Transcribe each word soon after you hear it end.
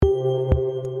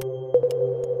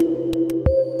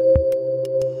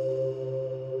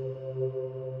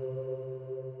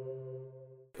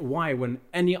why when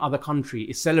any other country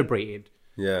is celebrated,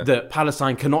 Yeah. that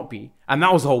Palestine cannot be? And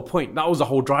that was the whole point. That was the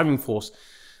whole driving force.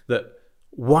 That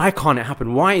why can't it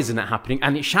happen? Why isn't it happening?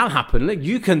 And it shall happen. Like,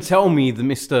 you can tell me, the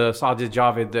Mr. Sajid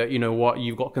Javid, that, you know what,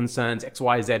 you've got concerns, X,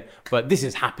 Y, Z, but this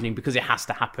is happening because it has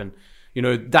to happen. You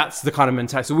know, that's the kind of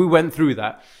mentality. So we went through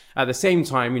that. At the same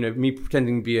time, you know, me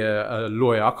pretending to be a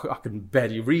lawyer, I can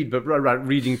barely read, but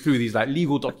reading through these like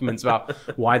legal documents about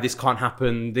why this can't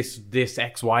happen, this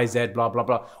X, Y, Z, blah, blah,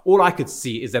 blah. All I could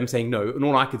see is them saying no, and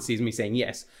all I could see is me saying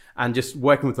yes. And just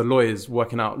working with the lawyers,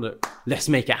 working out, look, let's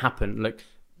make it happen. Like,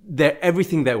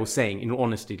 everything they were saying, in all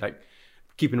honesty, like,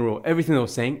 keeping it real, everything they were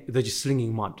saying, they're just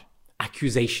slinging mud,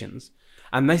 accusations.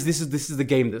 And this is the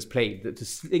game that's played, that to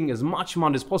sling as much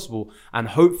mud as possible, and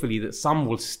hopefully that some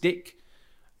will stick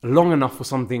long enough for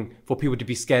something for people to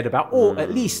be scared about, or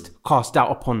at least cast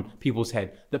doubt upon people's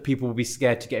head, that people will be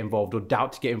scared to get involved or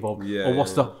doubt to get involved, or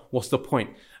what's the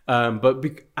point?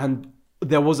 And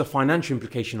there was a financial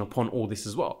implication upon all this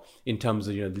as well, in terms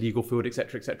of, you know, the legal field,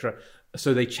 etc., etc.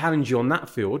 So they challenge you on that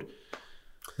field.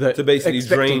 To basically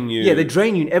drain you. Yeah, they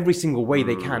drain you in every single way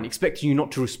they can, expecting you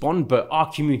not to respond. But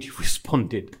our community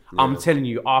responded. Yeah. I'm telling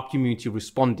you, our community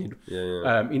responded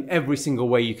in every single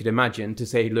way you could imagine, to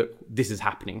say, look, this is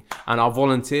happening. And our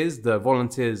volunteers, the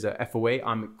volunteers at FOA,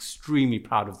 I'm extremely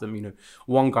proud of them. You know,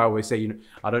 one guy always say, you know,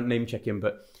 I don't name check him,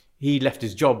 but he left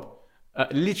his job,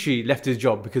 literally left his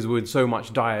job because we were in so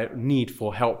much dire need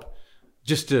for help,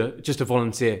 just to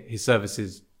volunteer his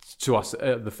services to us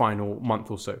the final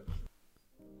month or so.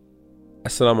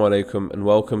 Assalamu alaikum and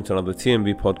welcome to another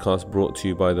TMV podcast brought to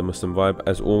you by The Muslim Vibe.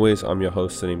 As always, I'm your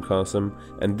host Salim Qasim,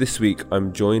 and this week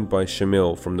I'm joined by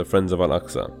Shamil from the Friends of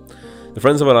Al-Aqsa. The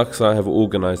Friends of Al-Aqsa have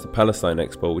organised the Palestine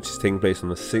Expo, which is taking place on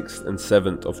the 6th and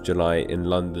 7th of July in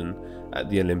London at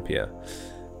the Olympia.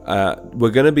 We're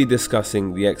going to be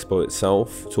discussing the expo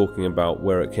itself, talking about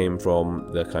where it came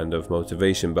from, the kind of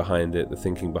motivation behind it, the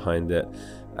thinking behind it,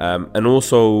 and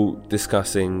also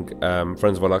discussing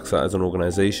Friends of Al-Aqsa as an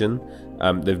organisation.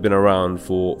 They've been around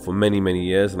for many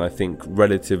years, and I think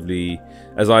relatively,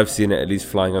 as I've seen it, at least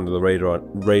flying under the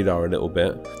radar a little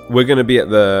bit. We're going to be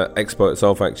at the expo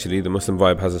itself, actually. The Muslim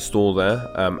Vibe has a stall there,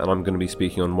 and I'm going to be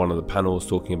speaking on one of the panels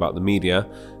talking about the media.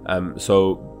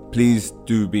 So please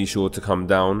do be sure to come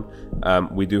down.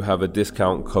 We do have a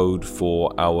discount code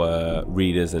for our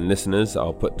readers and listeners.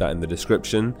 I'll put that in the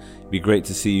description. It'd be great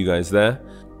to see you guys there.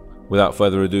 Without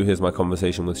further ado, here's my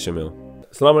conversation with Shamil.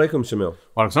 Assalamu alaikum, Shamil.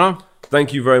 Wa alaikum salam.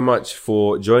 Thank you very much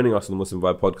for joining us on the Muslim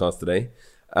Vibe podcast today.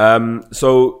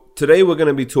 So today we're going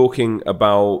to be talking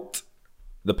about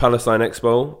the Palestine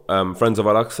Expo, Friends of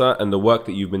Al-Aqsa, and the work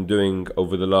that you've been doing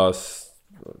over the last,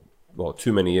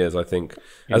 too many years, I think,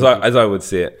 as I would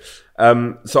see it.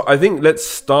 So I think let's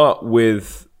start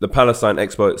with the Palestine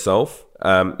Expo itself.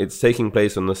 It's taking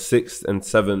place on the 6th and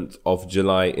 7th of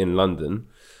July in London.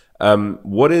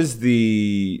 What is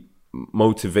the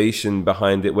motivation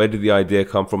behind it? Where did the idea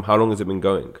come from? How long has it been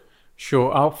going?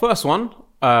 Sure. Our first one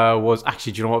was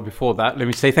actually, do you know what, before that, let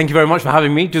me say thank you very much for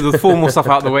having me. Do the formal stuff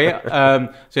out of the way.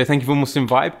 So thank you for Muslim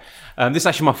Vibe. This is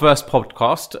actually my first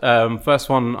podcast. First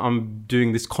one I'm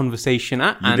doing this conversation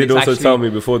at. You did also tell me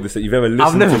before this that you've never listened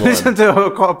to one. I've never listened to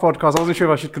a podcast. I wasn't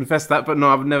sure if I should confess that, but no,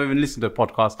 I've never even listened to a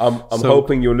podcast. I'm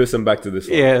hoping you'll listen back to this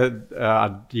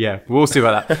one. Yeah, we'll see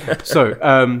about that.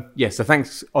 So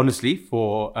thanks, honestly,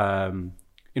 for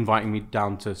inviting me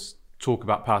down to talk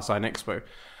about Palestine Expo.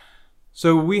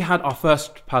 So we had our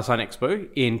first Palestine Expo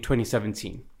in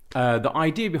 2017. The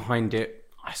idea behind it,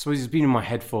 I suppose, has been in my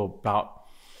head for about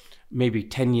maybe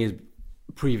 10 years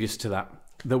previous to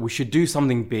that we should do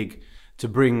something big to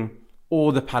bring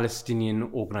all the Palestinian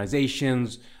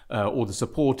organizations, all the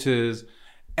supporters,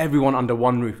 everyone under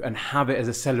one roof, and have it as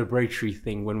a celebratory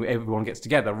thing when everyone gets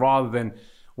together, rather than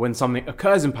when something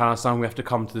occurs in Palestine, we have to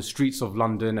come to the streets of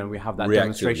London and we have that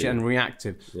demonstration and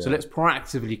reactive. Yeah. So let's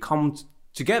proactively come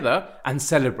together and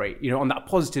celebrate, on that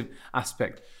positive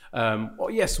aspect.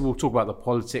 Yes, we'll talk about the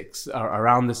politics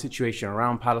around the situation,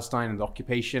 around Palestine and the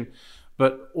occupation,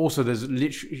 but also there's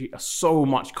literally so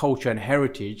much culture and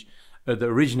heritage that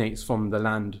originates from the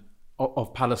land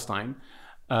of Palestine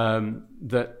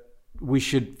that we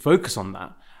should focus on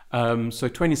that. So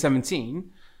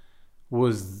 2016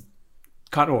 was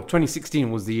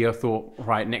the year I thought,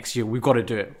 right, next year we've got to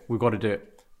do it.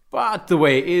 But the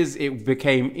way it is, it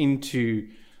became into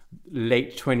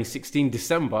late 2016,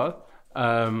 December,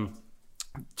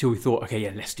 till we thought, okay,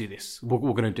 yeah, let's do this. We're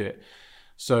going to do it.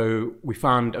 So we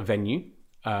found a venue,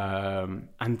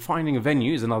 and finding a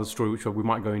venue is another story which we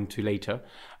might go into later.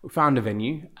 We found a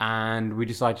venue and we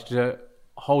decided to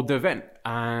hold the event.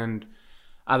 And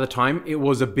at the time, it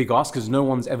was a big ask because no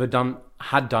one's ever done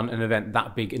had done an event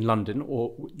that big in London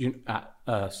or at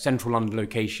a central London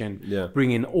location,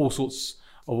 bring in all sorts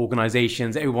of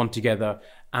organizations, everyone together,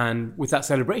 and with that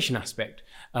celebration aspect,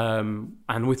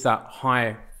 and with that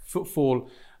high footfall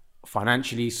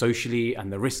financially, socially,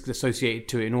 and the risks associated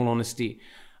to it, in all honesty,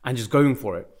 and just going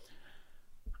for it.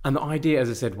 And the idea, as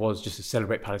I said, was just to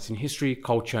celebrate Palestinian history,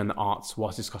 culture, and the arts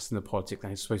whilst discussing the politics.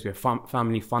 And it's supposed to be a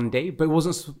family fun day, but it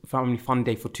wasn't a family fun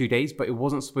day for 2 days, but it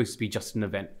wasn't supposed to be just an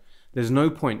event. There's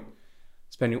no point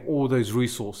spending all those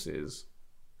resources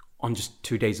on just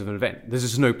 2 days of an event. There's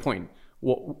just no point.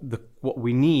 What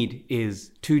we need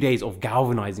is 2 days of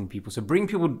galvanizing people. So bring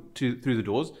people through the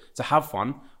doors to have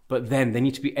fun, but then they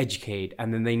need to be educated,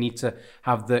 and then they need to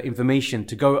have the information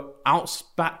to go out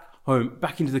back home,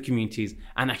 back into the communities,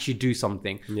 and actually do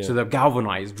something. So they're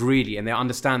galvanized really, and they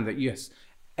understand that yes,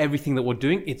 everything that we're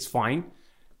doing, it's fine,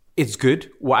 it's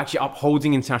good, we're actually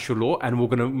upholding international law, and we're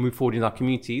going to move forward in our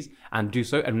communities and do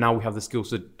so. And now we have the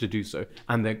skills to do so,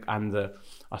 and the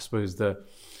I suppose the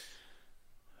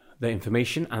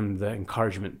information and the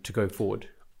encouragement to go forward.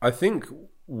 I think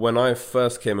when I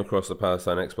first came across the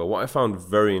Palestine Expo, what I found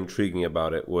very intriguing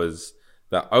about it was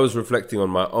that I was reflecting on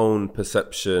my own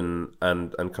perception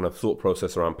and kind of thought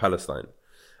process around Palestine.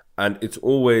 And it's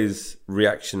always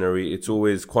reactionary. It's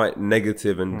always quite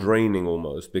negative and draining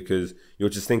almost, because you're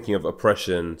just thinking of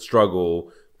oppression,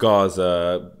 struggle,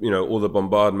 Gaza, all the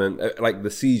bombardment, like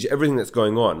the siege, everything that's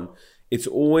going on. It's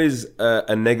always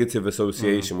a negative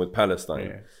association with Palestine.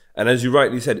 Yeah. And as you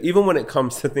rightly said, even when it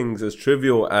comes to things as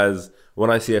trivial as when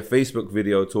I see a Facebook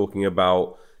video talking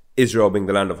about Israel being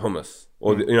the land of hummus,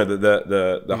 or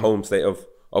the home state of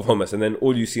hummus, and then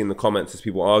all you see in the comments is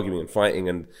people arguing and fighting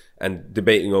and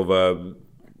debating over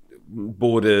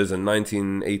borders and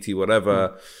 1980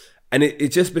 whatever, and it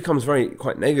just becomes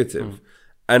quite negative.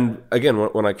 And again,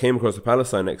 when I came across the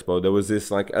Palestine Expo, there was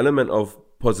this like element of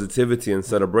positivity and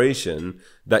celebration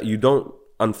that you don't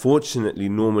unfortunately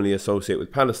normally associate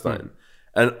with Palestine.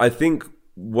 And I think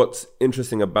what's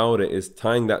interesting about it is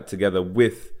tying that together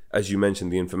with, as you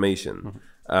mentioned, the information,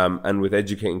 and with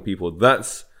educating people.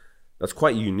 That's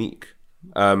quite unique.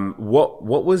 What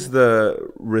was the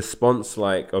response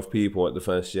like of people at the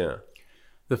first year?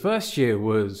 The first year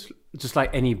was just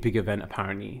like any big event,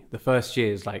 apparently. The first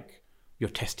year is like your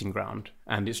testing ground.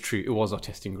 And it's true, it was our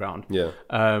testing ground. Yeah.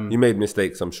 You made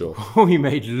mistakes, I'm sure. We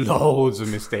made loads of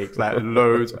mistakes, like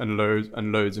loads and loads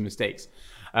and loads of mistakes.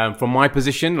 From my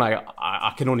position, like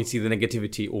I can only see the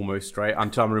negativity almost, right?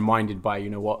 Until I'm reminded by,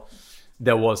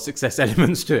 there was success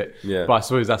elements to it. Yeah. But I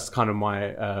suppose that's kind of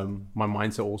my my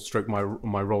mindset, or stroke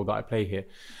my role that I play here.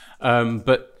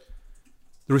 But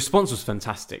the response was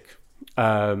fantastic.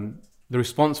 The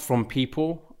response from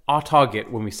people, our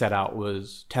target when we set out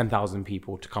was 10,000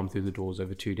 people to come through the doors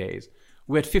over 2 days.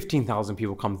 We had 15,000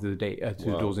 people come through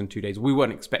the doors in 2 days. We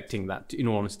weren't expecting that, in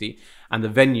all honesty. And the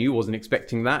venue wasn't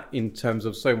expecting that, in terms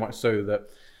of so much so that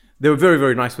they were very,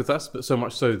 very nice with us, but so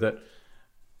much so that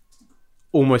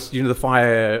almost,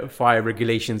 the fire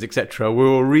regulations, etc. We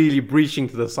were really breaching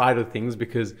to the side of things,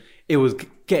 because it was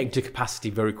getting to capacity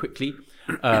very quickly.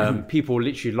 People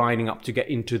literally lining up to get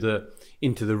into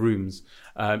the rooms.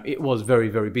 It was very,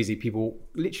 very busy. People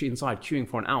literally inside queuing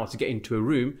for an hour to get into a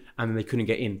room, and then they couldn't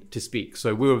get in to speak.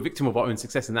 So we were a victim of our own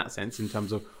success in that sense, in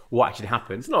terms of what actually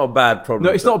happened. It's not a bad problem.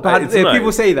 No, it's not bad. Nice.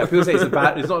 People say that. People say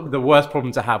it's not the worst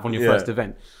problem to have on your first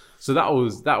event. So that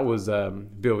was a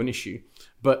bit of an issue.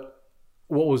 But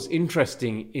what was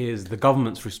interesting is the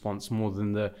government's response more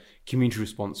than the community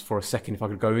response, for a second, if I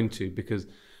could go into, because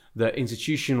the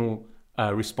institutional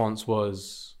response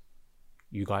was,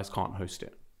 you guys can't host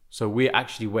it. So we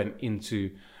actually went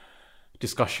into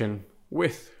discussion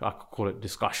with, I could call it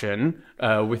discussion,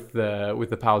 with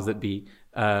the powers that be,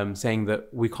 saying that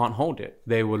we can't hold it.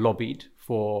 They were lobbied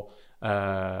for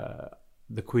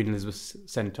the Queen Elizabeth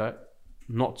Centre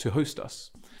not to host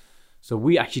us. So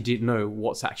we actually didn't know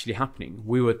what's actually happening.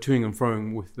 We were toing and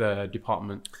froing with the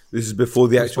department. This is before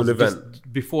the actual event?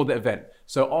 Before the event.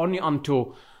 So only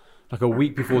until like a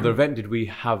week before the event did we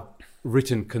have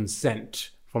written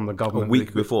consent from the government. A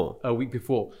week before? A week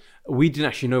before. We didn't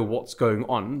actually know what's going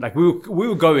on. Like we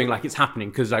were going like it's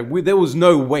happening, because like there was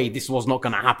no way this was not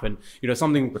going to happen.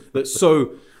 Something that's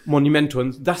so monumental,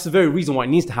 and that's the very reason why it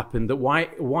needs to happen. That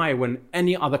why when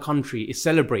any other country is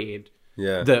celebrated,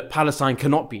 that Palestine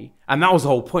cannot be. And that was the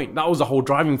whole point. That was the whole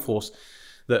driving force.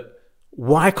 That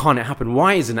why can't it happen?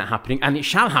 Why isn't it happening? And it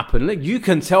shall happen. Like, you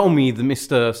can tell me, the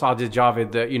Mr. Sajid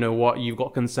Javid, that, you've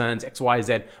got concerns, X, Y,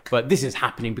 Z, but this is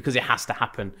happening because it has to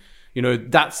happen. You know,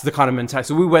 that's the kind of mentality.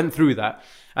 So we went through that.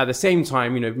 At the same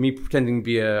time, you know, me pretending to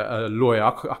be a lawyer,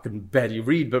 I can barely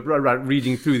read, but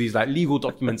reading through these like legal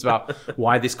documents about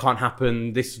why this can't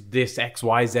happen, this X,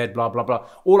 Y, Z, blah, blah, blah.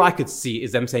 All I could see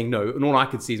is them saying no, and all I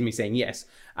could see is me saying yes.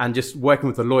 And just working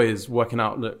with the lawyers, working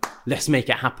out, look, let's make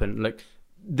it happen. Like,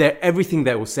 everything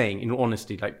they were saying, in all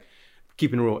honesty, like,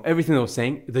 keeping it real, everything they were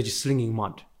saying, they're just slinging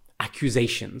mud,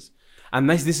 accusations. And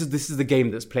this is the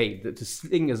game that's played, that to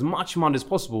sling as much mud as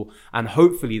possible, and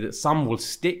hopefully that some will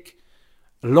stick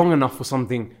long enough for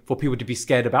something for people to be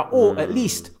scared about, or at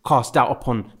least cast doubt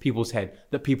upon people's head,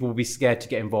 that people will be scared to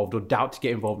get involved or doubt to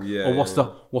get involved, or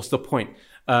what's the point?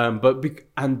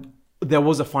 And there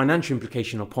was a financial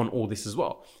implication upon all this as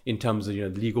well, in terms of, you know,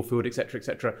 the legal field, etc.,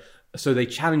 etc. So they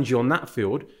challenge you on that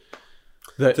field.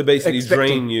 To basically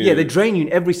drain you. Yeah, they drain you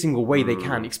in every single way they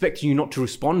can, expecting you not to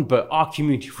respond. But our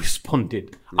community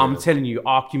responded. Yeah. I'm telling you,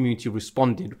 our community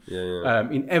responded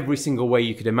in every single way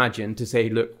you could imagine to say,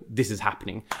 look, this is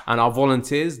happening. And our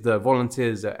volunteers, the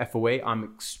volunteers at FOA, I'm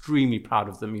extremely proud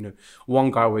of them. You know,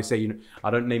 one guy always say, you know, I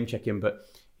don't name check him, but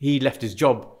he left his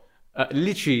job,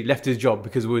 literally left his job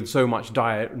because we were in so much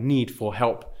dire need for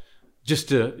help, just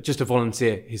to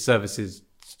volunteer his services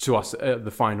to us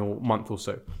the final month or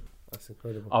so. That's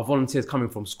incredible. Our volunteers coming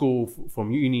from school,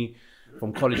 from uni,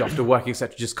 from college after work,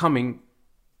 etc., just coming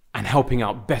and helping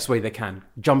out best way they can,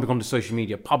 jumping onto social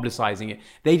media, publicizing it.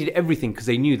 They did everything because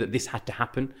they knew that this had to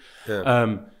happen.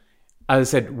 Yeah. As I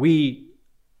said, we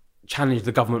challenged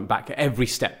the government back at every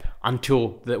step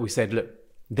until that we said, look,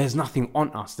 there's nothing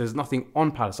on us. There's nothing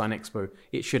on Palestine Expo.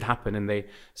 It should happen. And they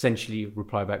essentially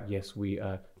reply back, yes, we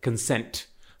consent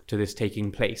to this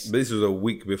taking place. But this was a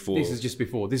week before. This is just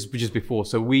before.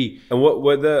 So we... And what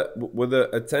were the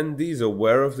attendees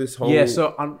aware of this whole... Yeah,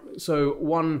 so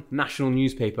one national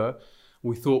newspaper,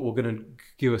 we thought were going to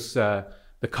give us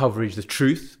the coverage, the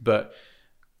truth, but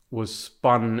was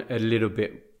spun a little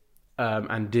bit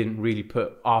and didn't really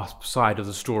put our side of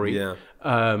the story. Yeah.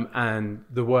 And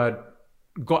the word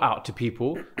got out to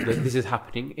people that this is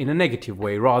happening in a negative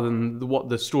way, rather than what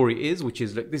the story is, which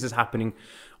is, like, this is happening,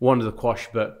 one of the quash,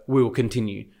 but we will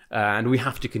continue, and we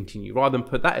have to continue. Rather than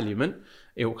put that element,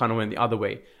 it kind of went the other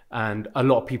way. And a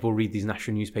lot of people read these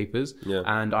national newspapers,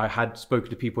 and I had spoken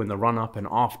to people in the run-up and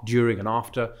after, during and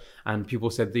after, and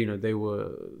people said, you know, they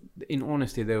were, in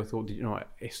honesty, they thought, you know,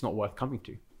 it's not worth coming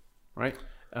to, right?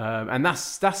 And that's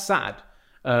sad,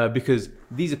 because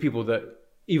these are people that,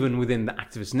 even within the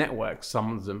activist network,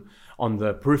 some of them on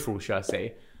the peripheral, shall I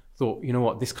say, thought, you know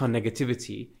what, this kind of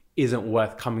negativity isn't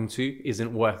worth coming to,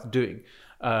 isn't worth doing.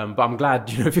 But I'm glad,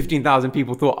 you know, 15,000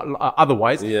 people thought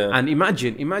otherwise. Yeah. And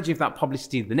imagine if that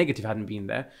publicity, the negative, hadn't been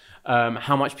there,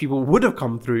 how much people would have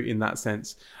come through in that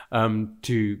sense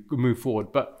to move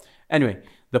forward. But anyway,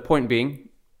 the point being,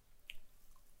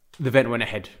 the event went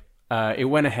ahead. It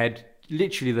went ahead.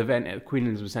 Literally, the event at Queen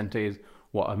Elizabeth Centre is,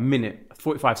 a minute,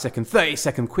 45 second, 30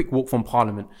 second quick walk from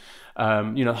Parliament.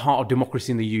 You know, the heart of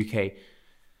democracy in the UK.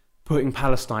 Putting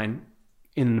Palestine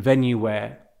in a venue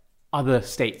where other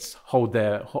states hold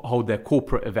their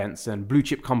corporate events and blue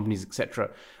chip companies,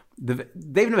 etc.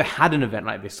 They've never had an event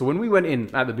like this. So when we went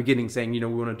in at the beginning saying, you know,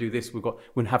 we want to do this,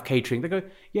 we'll have catering. They go,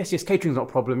 yes, catering's not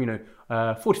a problem. You know,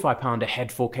 £45 a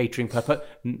head for catering per person.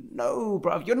 No,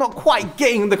 bro, you're not quite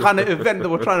getting the kind of event that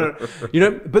we're trying to, you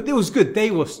know. But it was good. They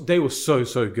were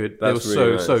so good. That's they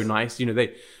were really so nice. You know,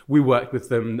 we worked with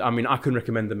them. I mean, I couldn't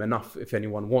recommend them enough if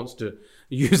anyone wants to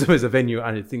use them as a venue.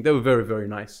 And I think they were very, very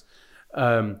nice.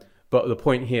 But the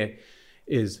point here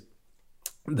is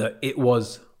that it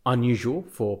was unusual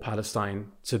for Palestine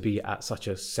to be at such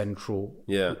a central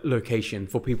location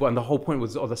for people. And the whole point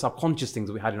was, the subconscious things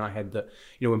that we had in our head, that,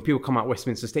 you know, when people come out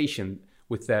Westminster Station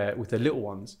with their little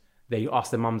ones, they ask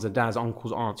their mums and dads,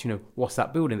 uncles, aunts, you know, what's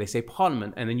that building? They say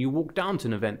Parliament. And then you walk down to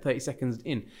an event 30 seconds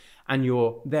in and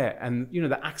you're there. And, you know,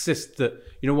 the access that,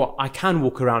 you know what, I can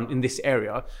walk around in this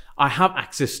area. I have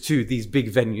access to these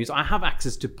big venues. I have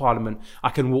access to Parliament. I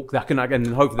can walk there. I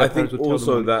can hope that I think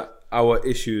also that our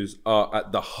issues are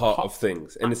at the heart of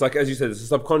things. And it's like, as you said, it's a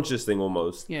subconscious thing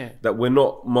almost. Yeah. That we're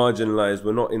not marginalized.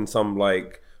 We're not in some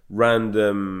like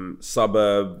random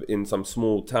suburb in some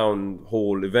small town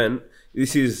hall event.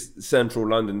 This is central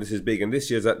London. This is big. And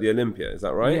this year's at the Olympia. Is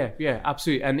that right? Yeah,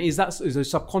 absolutely. And is those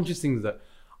subconscious things that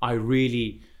I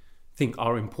really think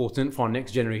are important for our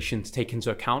next generation to take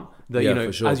into account? That, you know,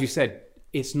 for sure, as you said,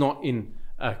 it's not in,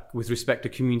 with respect to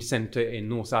community centre in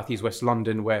North, South, East, West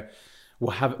London where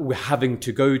we're having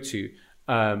to go to,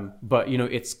 but, you know,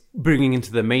 it's bringing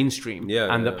into the mainstream,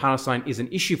 and that Palestine is an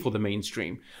issue for the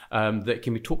mainstream that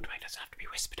can be talked about. It doesn't have to be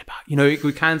whispered about. You know,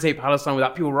 we can say Palestine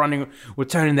without people running or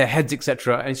turning their heads,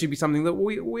 etc. And it should be something that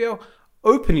we are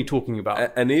openly talking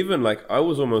about. And even like I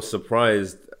was almost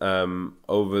surprised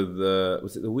over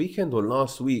was it the weekend or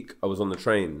last week? I was on the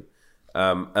train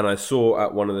and I saw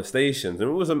at one of the stations, and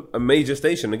it was a major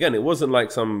station. Again, it wasn't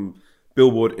like some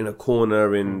billboard in a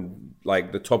corner in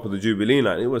like the top of the Jubilee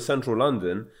line. It was central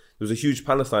London. There was a huge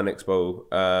Palestine Expo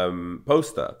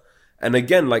poster. And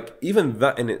again, like even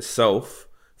that in itself,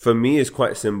 for me, is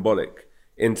quite symbolic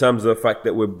in terms of the fact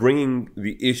that we're bringing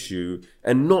the issue,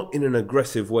 and not in an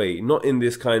aggressive way, not in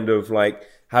this kind of like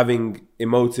having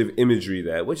emotive imagery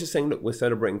there. We're just saying, look, we're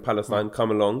celebrating Palestine,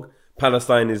 come along.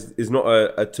 Palestine is not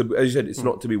a taboo, as you said, it's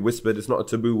not to be whispered, it's not a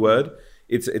taboo word.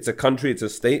 It's a country, it's a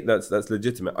state that's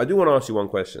legitimate. I do want to ask you one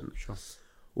question. Sure.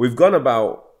 We've gone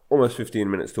about almost 15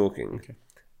 minutes talking, Okay.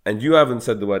 and you haven't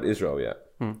said the word Israel yet.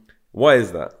 Why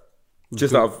is that? I'm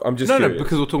just curious. No,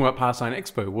 because we're talking about Palestine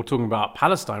Expo. We're talking about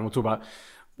Palestine. We're talking about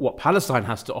what Palestine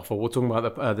has to offer. We're talking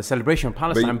about the celebration of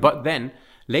Palestine. But then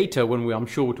later, when I'm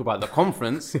sure we'll talk about the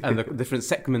conference and the different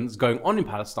segments going on in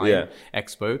Palestine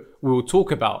Expo, we will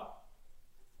talk about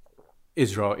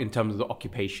Israel in terms of the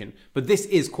occupation. But this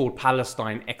is called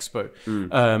Palestine Expo.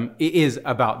 It is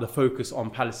about the focus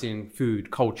on Palestinian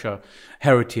food, culture,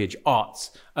 heritage,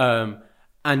 arts.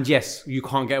 And yes, you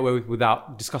can't get away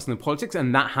without discussing the politics,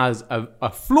 and that has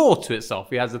a flaw to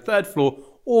itself. It has a third flaw,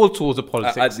 all towards the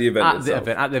politics at the event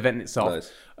at the event itself.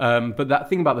 Nice. But that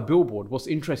thing about the billboard, what's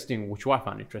interesting, which I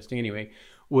found interesting anyway,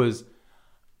 was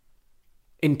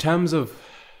in terms of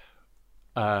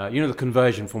the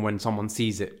conversion from when someone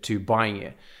sees it to buying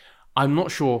it. I'm not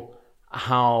sure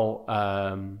how.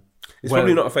 It's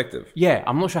probably not effective. Yeah,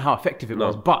 I'm not sure how effective it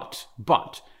was,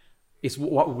 but. It's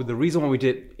the reason why we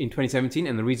did it in 2017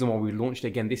 and the reason why we launched it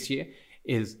again this year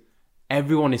is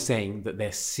everyone is saying that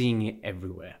they're seeing it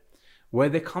everywhere.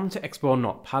 Whether they come to Expo or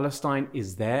not, Palestine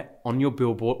is there on your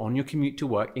billboard, on your commute to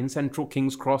work, in Central,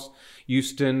 King's Cross,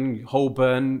 Euston,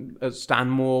 Holborn,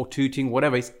 Stanmore, Tooting,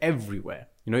 whatever. It's everywhere.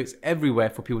 You know, it's everywhere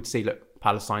for people to say, look,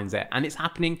 Palestine's there. And it's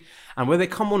happening. And whether they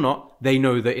come or not, they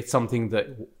know that it's something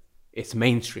that it's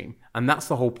mainstream. And that's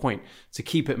the whole point, to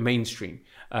keep it mainstream.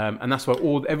 And that's why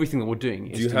everything that we're doing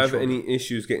is. Do you have any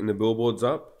issues getting the billboards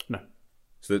up? No.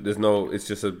 So there's no, it's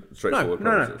just a straightforward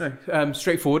process? No.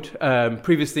 Straightforward.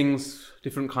 Previous things,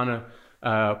 different kind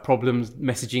of problems,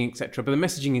 messaging, etc. But the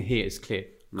messaging in here is clear.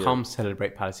 Come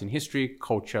celebrate Palestinian history,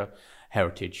 culture,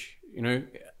 heritage. You know,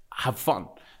 have fun.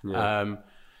 Yeah.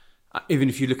 Even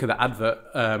if you look at the advert,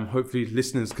 hopefully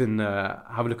listeners can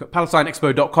have a look at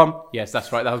PalestineExpo.com. Yes,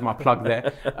 that's right. That was my plug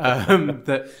there.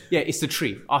 It's the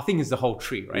tree. Our thing is the whole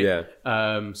tree, right?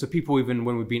 Yeah. So people, even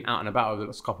when we've been out and about over the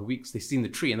last couple of weeks, they've seen the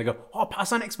tree and they go, oh,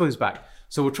 Palestine Expo's back.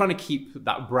 So we're trying to keep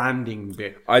that branding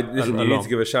bit. You need to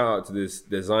give a shout out to this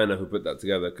designer who put that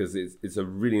together, because it's a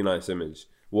really nice image.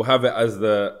 We'll have it as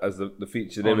the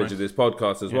featured image of this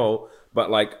podcast as well. But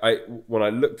like when I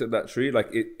looked at that tree, like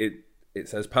it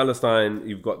says Palestine.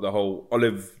 You've got the whole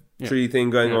olive tree thing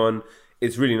going on.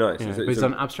 It's really nice. Yeah, it's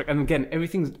an abstract. And again,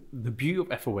 everything's the beauty of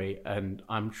FOA, and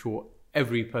I'm sure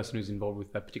every person who's involved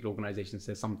with that particular organization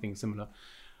says something similar.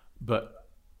 But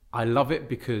I love it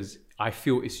because I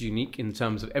feel it's unique in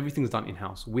terms of everything's done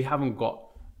in-house. We haven't got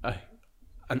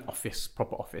an office,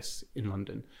 proper office in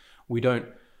London. We don't.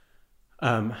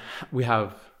 We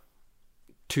have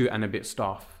 2 and a bit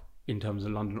staff in terms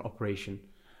of London operation.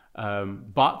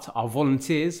 But our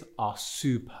volunteers are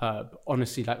superb.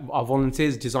 Honestly, like our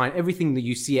volunteers design everything that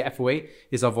you see at FOA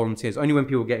is our volunteers. Only when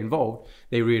people get involved,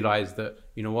 they realize that,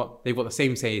 you know what, they've got the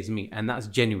same say as me, and that's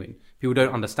genuine. People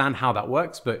don't understand how that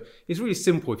works, but it's really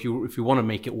simple if you want to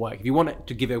make it work. If you want it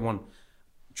to give everyone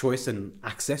choice and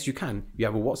access, you can. You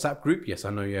have a WhatsApp group. Yes,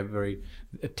 I know you're very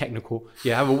technical.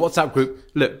 You have a WhatsApp group.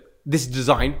 Look, this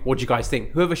design, what do you guys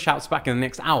think? Whoever shouts back in the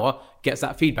next hour gets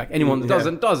that feedback. Anyone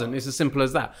that doesn't. It's as simple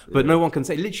as that. But no one can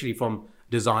say, literally, from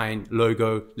design,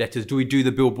 logo, letters, do we do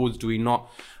the billboards, do we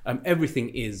not? Everything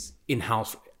is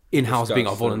in-house being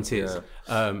our volunteers.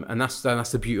 And that's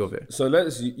the beauty of it. So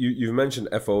you've mentioned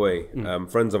FOA,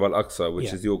 Friends of Al-Aqsa,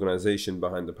 which is the organization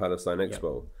behind the Palestine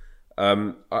Expo.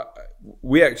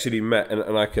 We actually met,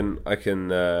 and I can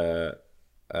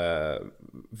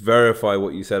verify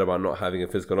what you said about not having a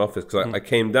physical office, because I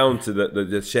came down to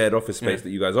the shared office space that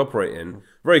you guys operate in.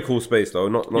 Very cool space though,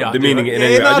 not demeaning it in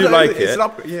any way. I do like it.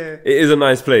 It is a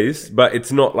nice place, but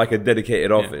it's not like a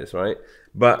dedicated office, right?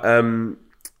 But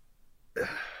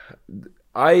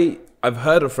I've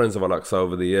heard of Friends of Al-Aqsa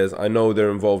over the years. I know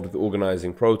they're involved with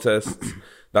organising protests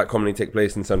that commonly take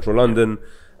place in central London.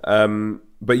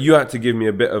 But you had to give me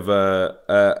a bit of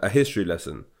a history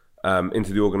lesson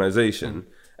into the organisation.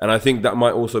 And I think that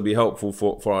might also be helpful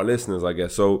for our listeners, I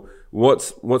guess. So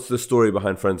what's the story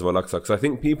behind Friends of Al-Aqsa? Because I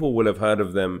think people will have heard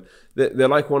of them. They're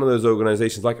like one of those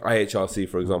organizations, like IHRC,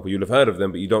 for example. You'll have heard of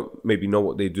them, but you don't maybe know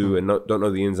what they do and don't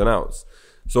know the ins and outs.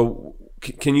 So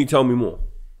can you tell me more?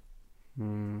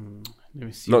 Let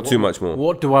me see. Not too much more.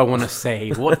 What do I want to say?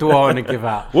 What do I want to give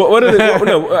out? What are the,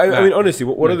 I mean, honestly,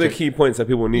 what are the key points that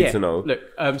people need to know? Look,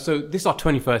 so this is our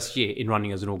 21st year in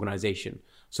running as an organization.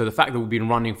 So the fact that we've been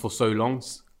running for so long,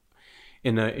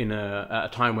 at a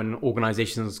time when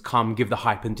organizations come, give the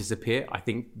hype and disappear, I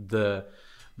think the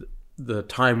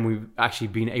time we've actually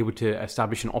been able to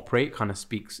establish and operate kind of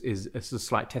is a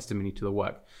slight testimony to the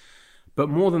work. But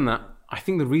more than that, I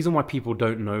think the reason why people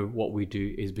don't know what we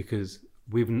do is because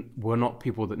we're not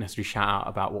people that necessarily shout out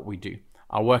about what we do.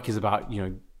 Our work is about,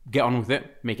 get on with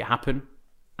it, make it happen,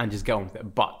 and just get on with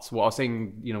it. But what I was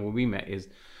saying, when we met is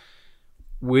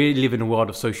we live in a world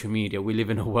of social media. We live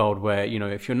in a world where,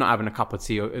 if you're not having a cup of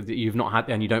tea or you've not had,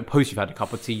 and you don't post you've had a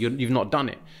cup of tea, you've not done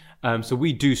it. So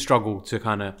we do struggle to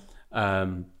kind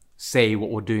of say what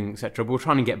we're doing, etc. But we're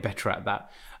trying to get better at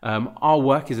that. Our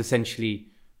work is essentially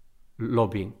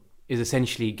lobbying, is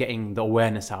essentially getting the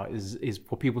awareness out, is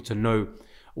for people to know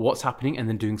what's happening and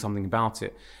then doing something about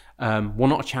it. We're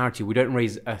not a charity. We don't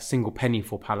raise a single penny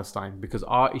for Palestine because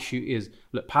our issue is,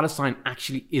 look, Palestine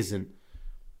actually isn't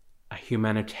a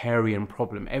humanitarian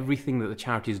problem. Everything that the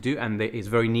charities do, and that is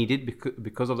very needed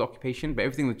because of the occupation, but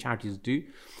everything the charities do,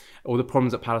 or the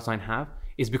problems that Palestine have,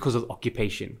 is because of the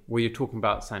occupation. Where you're talking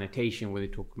about sanitation, where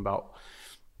you're talking about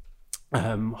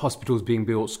hospitals being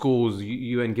built, schools,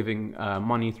 UN giving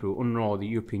money through UNRWA or the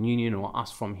European Union or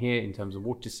us from here in terms of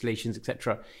water installations,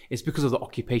 etc. It's because of the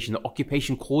occupation. The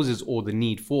occupation causes all the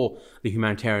need for the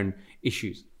humanitarian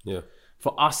issues. Yeah.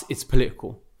 For us, it's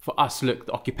political. For us, look,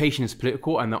 the occupation is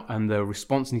political and the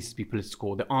response needs to be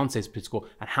political. The answer is political.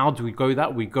 And how do we go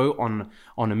that? We go on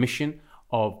a mission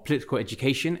of political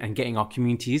education and getting our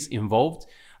communities involved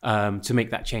to make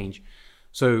that change.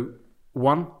 So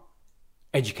one,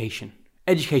 education.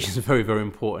 Education is very, very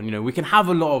important. We can have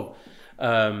a lot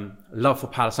of love for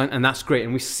Palestine, and that's great.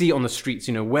 And we see on the streets,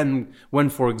 when,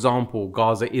 for example,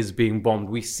 Gaza is being bombed,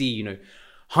 we see,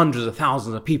 hundreds of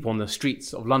thousands of people on the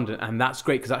streets of London. And that's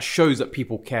great because that shows that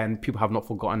people care and people have not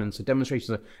forgotten. And so demonstrations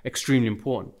are extremely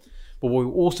important. But what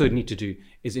we also need to do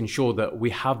is ensure that we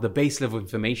have the base level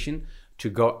information to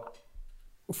go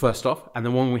first off. And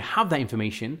then when we have that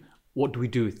information, what do we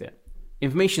do with it?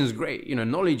 Information is great,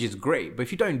 knowledge is great, but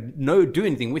if you don't do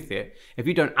anything with it, if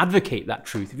you don't advocate that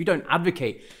truth, if you don't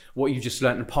advocate what you just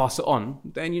learned and pass it on,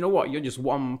 then you know what? You're just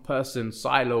one person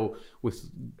silo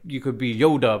you could be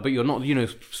Yoda, but you're not,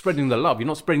 spreading the love. You're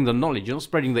not spreading the knowledge. You're not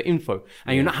spreading the info,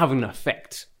 and you're not having an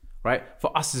effect, right?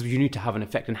 For us, you need to have an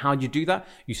effect, and how do you do that?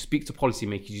 You speak to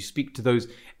policymakers. You speak to those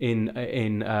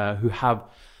who have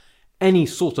any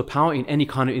sort of power in any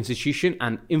kind of institution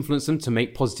and influence them to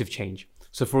make positive change.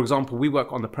 So, for example, we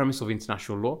work on the premise of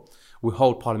international law. We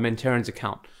hold parliamentarians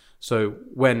account. So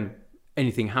when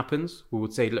anything happens, we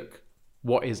would say, look,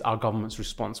 what is our government's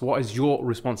response? What is your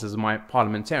response as my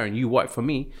parliamentarian? You work for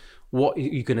me. What are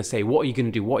you going to say? What are you going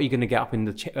to do? What are you going to get up in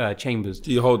the chambers?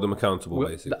 Do you hold them accountable,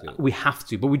 basically? We have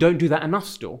to, but we don't do that enough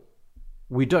still.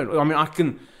 We don't. I mean, I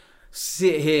can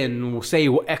sit here and say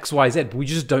X, Y, Z, but we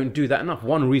just don't do that enough.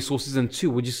 One, resources, and two,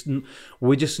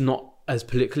 we're just not as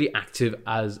politically active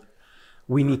as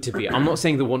we need to be. I'm not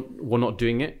saying that we're not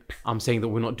doing it. I'm saying that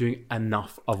we're not doing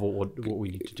enough of what we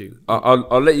need to do.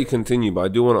 I'll let you continue, but I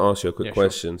do want to ask you a quick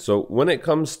question. Sure. So when it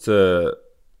comes to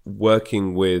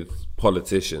working with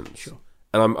politicians,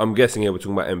 and I'm guessing here we're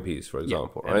talking about MPs, for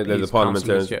example, right? MPs, they're the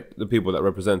parliamentarians, the people that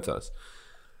represent us.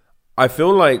 I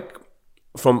feel like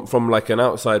from like an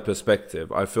outside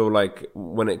perspective, I feel like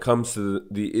when it comes to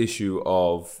the issue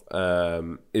of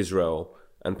Israel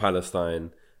and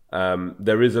Palestine,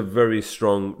 there is a very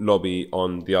strong lobby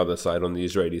on the other side, on the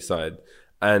Israeli side.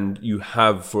 And you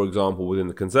have, for example, within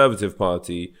the Conservative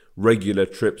Party, regular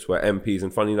trips where MPs,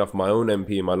 and funny enough, my own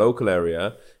MP in my local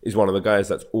area is one of the guys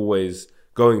that's always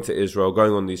going to Israel,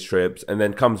 going on these trips, and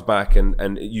then comes back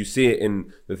and you see it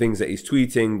in the things that he's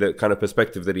tweeting, the kind of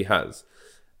perspective that he has.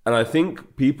 And I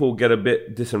think people get a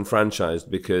bit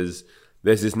disenfranchised because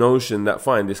there's this notion that,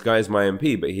 fine, this guy is my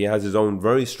MP, but he has his own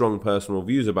very strong personal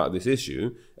views about this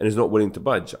issue and is not willing to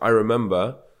budge. I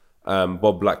remember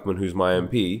Bob Blackman, who's my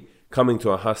MP, coming to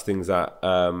a hustings at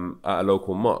a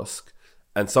local mosque,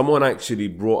 and someone actually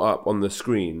brought up on the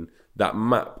screen that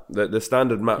map, the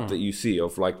standard map that you see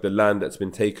of like the land that's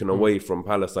been taken away from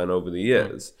Palestine over the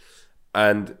years.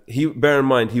 And bear in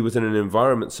mind, he was in an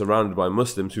environment surrounded by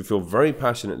Muslims who feel very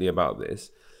passionately about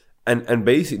this. and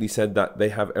basically said that they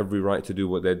have every right to do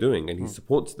what they're doing, and he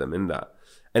supports them in that.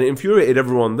 And it infuriated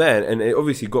everyone then, and it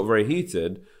obviously got very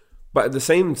heated. But at the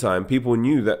same time, people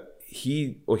knew that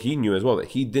he knew as well that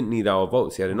he didn't need our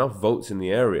votes. He had enough votes in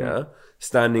the area,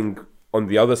 standing on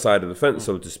the other side of the fence,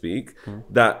 so to speak,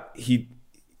 that he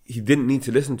didn't need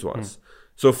to listen to us.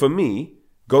 So for me,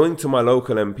 going to my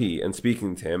local MP and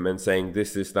speaking to him and saying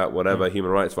this, that, whatever,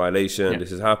 human rights violation, this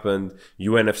has happened,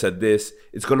 UN have said this,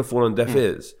 it's going to fall on deaf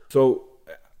ears. So,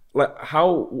 like,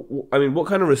 what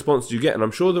kind of response do you get? And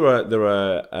I'm sure there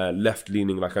are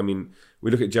left-leaning, we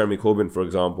look at Jeremy Corbyn, for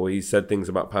example. He said things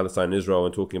about Palestine and Israel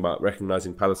and talking about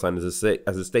recognizing Palestine as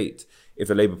a state if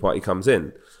the Labour Party comes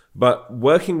in. But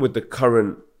working with the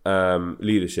current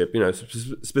leadership,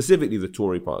 specifically the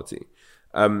Tory party,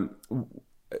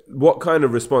 what kind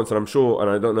of response, and I'm sure, and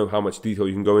I don't know how much detail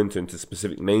you can go into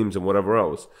specific names and whatever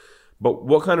else, but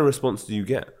what kind of response do you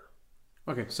get?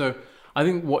 Okay, so I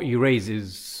think what you raise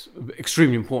is an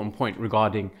extremely important point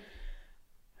regarding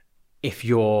if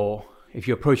you're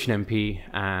approaching MP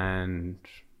and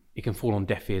it can fall on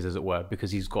deaf ears, as it were,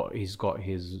 because he's got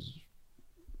his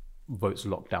votes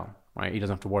locked down, right? He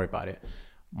doesn't have to worry about it.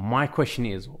 My question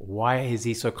is, why is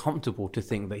he so comfortable to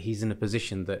think that he's in a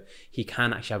position that he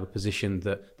can actually have a position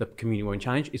that the community won't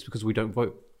challenge? It's because we don't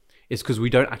vote. It's because we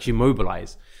don't actually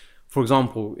mobilize. For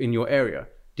example, in your area,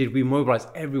 did we mobilize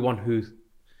everyone who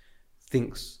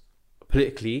thinks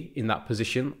politically in that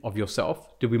position of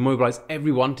yourself? Did we mobilize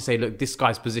everyone to say, look, this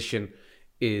guy's position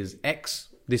is X,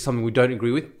 this is something we don't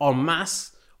agree with? En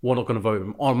masse, we're not going to vote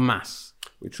him. En masse.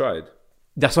 We tried.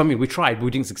 That's what I mean. We tried, but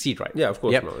we didn't succeed, right? Yeah, of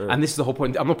course not. Yeah. And this is the whole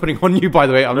point. I'm not putting on you, by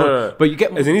the way. No. But you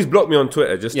get... As in, he's blocked me on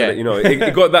Twitter, just to let you know.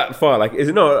 It got that far.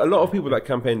 A lot of people that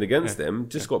campaigned against him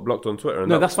just got blocked on Twitter. And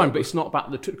no, that's fine, but it's not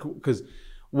about the Twitter, because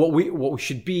what we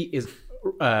should be is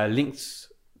linked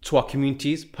to our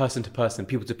communities, person to person,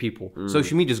 people to people.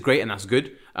 Social media is great, and that's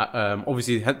good.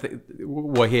 Obviously,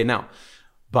 we're here now.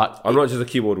 But I'm not just a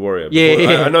keyboard warrior.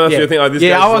 I know that's your thing. I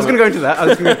was going to go into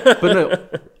that. But no,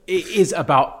 it is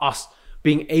about us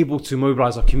being able to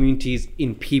mobilize our communities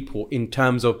in people, in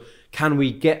terms of, can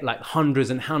we get like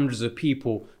hundreds and hundreds of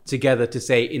people together to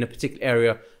say, in a particular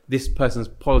area, this person's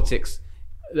politics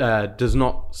does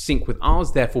not sync with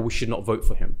ours, therefore we should not vote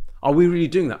for him. Are we really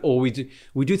doing that? Or we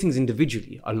do things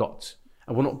individually a lot,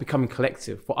 and we're not becoming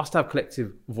collective. For us to have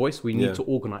collective voice, we need to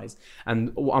organize.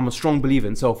 And I'm a strong believer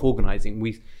in self-organizing.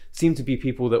 We seem to be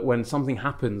people that when something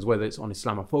happens, whether it's on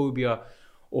Islamophobia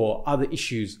or other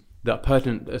issues that are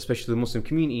pertinent, especially to the Muslim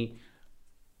community,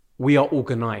 we are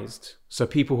organized. So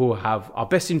people who have our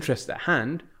best interests at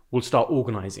hand will start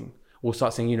organizing. We'll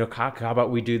start saying, how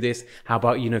about we do this? How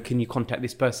about, can you contact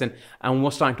this person? And we're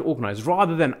starting to organize,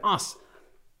 rather than us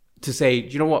to say, do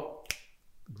you know what?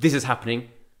 This is happening.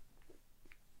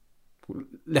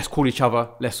 Let's call each other.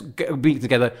 Let's be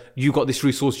together. You got this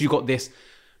resource. You got this.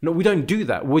 No, we don't do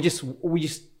that. We're just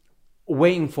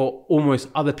waiting for almost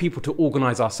other people to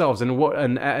organize ourselves.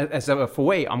 And as a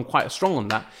way, I'm quite strong on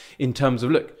that in terms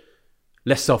of, look,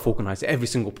 let's self-organize at every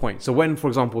single point. So when, for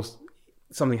example,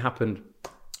 something happened,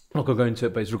 I'm not going to go into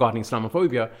it, but it's regarding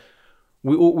Islamophobia,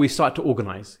 we start to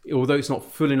organize. Although it's not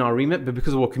full in our remit, but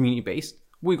because we're community-based,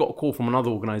 we got a call from another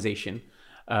organization,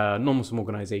 non-Muslim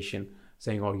organization,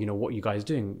 saying, what are you guys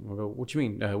doing? I go, what do you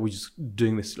mean? We're just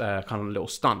doing this kind of little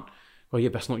stunt. Well, yeah,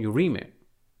 that's not your remit.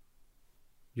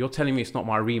 You're telling me it's not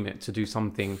my remit to do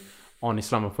something on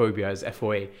Islamophobia as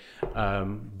FOA,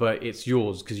 but it's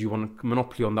yours because you want a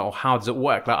monopoly on that, or how does it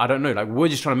work? I don't know. We're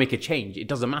just trying to make a change. It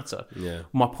doesn't matter. Yeah.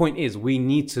 My point is, we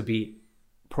need to be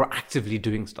proactively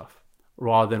doing stuff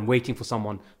rather than waiting for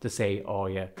someone to say, oh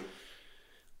yeah,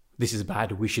 this is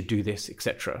bad, we should do this,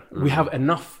 etc. We have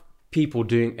enough people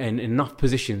doing, and enough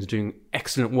positions doing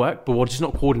excellent work, but we're just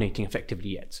not coordinating effectively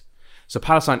yet. So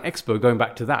Palestine Expo, going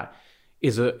back to that,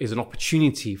 is an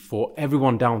opportunity for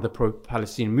everyone down the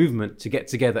pro-Palestinian movement to get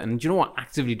together and, do you know what,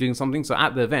 actively doing something. So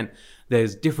at the event,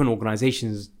 there's different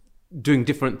organizations doing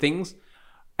different things.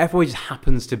 FOA just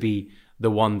happens to be the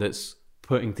one that's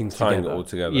putting things together. Tying it all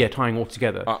together. Yeah, tying all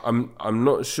together. I'm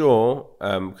not sure,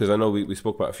 because I know we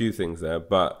spoke about a few things there,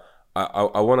 but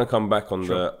I want to come back on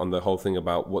the whole thing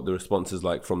about what the response is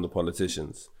like from the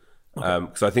politicians,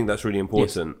 because I think that's really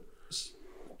important. Yes.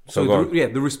 So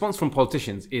the response from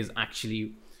politicians is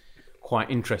actually quite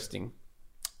interesting.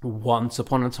 Once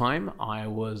upon a time, I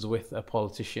was with a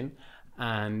politician,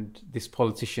 and this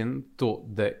politician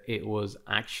thought that it was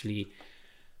actually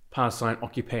Palestine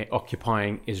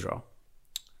occupying Israel.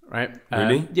 Right?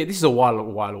 Really? Yeah, this is a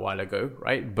while ago,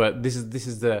 right? But this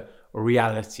is the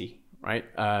reality, right?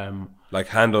 Like,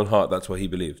 hand on heart, that's what he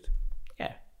believed.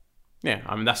 Yeah. Yeah,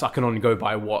 I mean, I can only go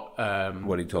by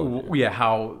what he told you. Yeah,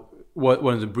 what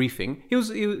was the briefing. He was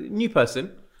a new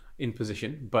person in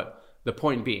position, but the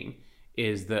point being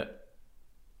is that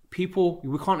we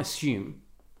can't assume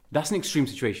that's an extreme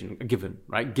situation, a given,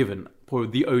 right? Given, for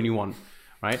the only one,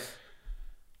 right?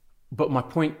 But my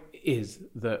point is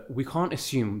that we can't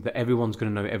assume that everyone's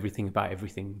going to know everything about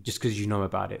everything just because you know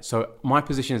about it. So my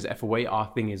position as FOA, our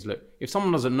thing is, look, if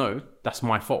someone doesn't know, that's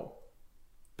my fault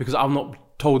because I've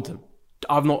not told them.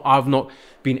 I've not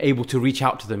been able to reach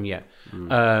out to them yet.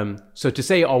 So to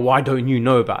say, oh, why don't you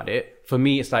know about it? For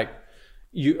me, it's like,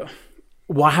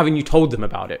 why haven't you told them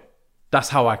about it? That's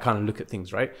how I kind of look at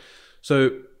things, right?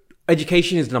 So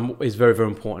education is very, very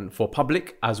important for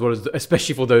public as well as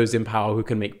especially for those in power who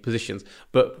can make positions.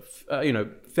 But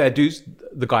fair dues,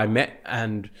 the guy met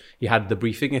and he had the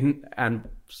briefing, and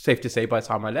safe to say, by the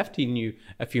time I left, he knew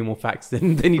a few more facts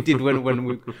than he did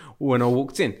when I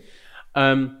walked in.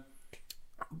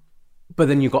 But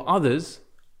then you got others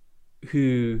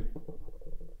who,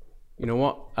 you know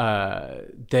what,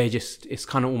 they're just, it's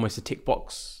kind of almost a tick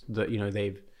box that,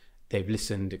 they've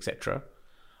listened, etc.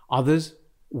 Others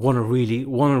want to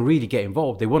really get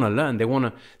involved. They want to learn. They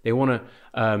want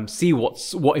to see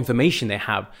what information they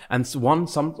have. And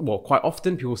quite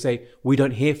often people say, we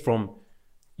don't hear from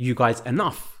you guys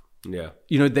enough. Yeah.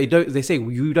 They say,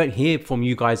 you don't hear from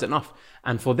you guys enough.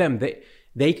 And for them,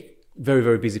 they very,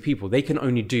 very busy people. They can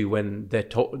only do when they're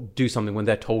do something when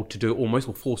they're told to do it, almost,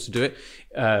 or forced to do it.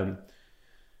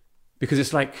 Because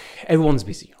it's like everyone's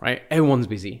busy, right? Everyone's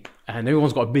busy and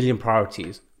everyone's got a billion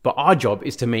priorities. But our job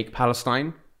is to make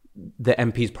Palestine the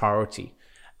MP's priority.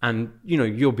 And,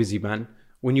 you're busy, man.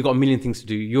 When you've got a million things to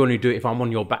do, you only do it if I'm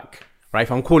on your back, right?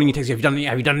 If I'm calling you, texting you, have you done it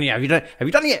yet? Have you done it yet? Have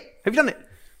you done it yet? Have you done it?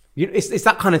 It's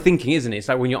that kind of thinking, isn't it? It's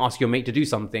like when you ask your mate to do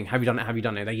something, have you done it? Have you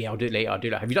done it? Like, yeah, I'll do it later. I'll do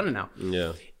it. Have you done it now?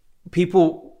 Yeah.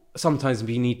 People sometimes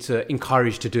we need to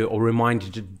encourage to do it or remind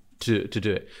you to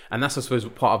do it. And that's, I suppose,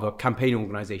 part of a campaign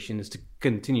organization is to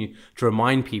continue to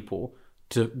remind people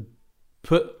to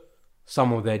put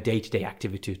some of their day-to-day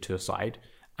activity to aside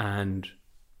and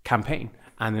campaign,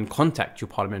 and then contact your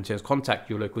parliamentarians, contact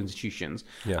your local institutions,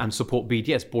 and support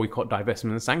BDS, boycott,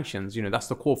 divestment and sanctions. That's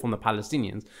the call from the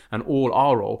Palestinians, and all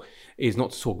our role is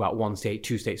not to talk about one state,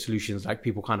 two state solutions like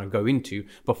people kind of go into,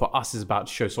 but for us is about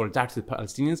to show solidarity to the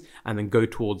Palestinians and then go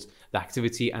towards the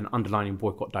activity and underlining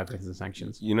boycott, divestment and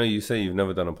sanctions. You say you've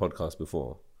never done a podcast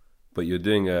before, but you're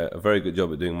doing a very good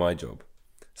job at doing my job.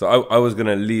 So I was going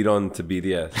to lead on to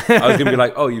BDS. I was going to be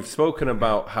like, oh, you've spoken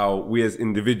about how we as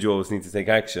individuals need to take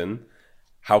action.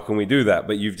 How can we do that?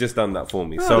 But you've just done that for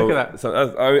me. Oh, so, look at that.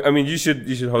 So I mean, you should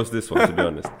host this one, to be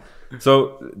honest.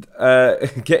 So,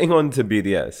 getting on to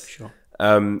BDS, sure.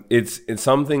 It's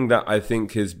something that I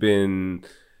think has been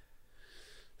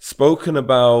spoken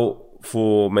about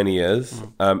for many years.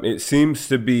 It seems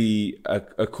to be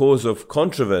a cause of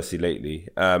controversy lately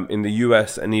in the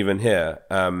US and even here.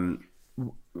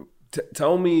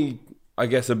 Tell me, I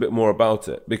guess, a bit more about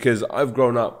it, because I've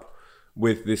grown up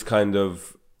with this kind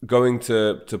of going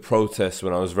to protests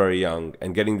when I was very young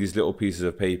and getting these little pieces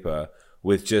of paper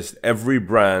with just every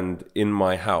brand in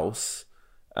my house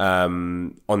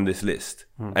on this list.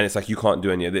 And it's like, you can't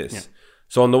do any of this. Yeah.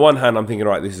 So on the one hand, I'm thinking,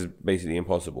 all right, this is basically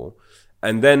impossible.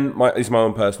 And then it's my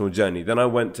own personal journey. Then I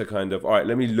went to kind of, all right,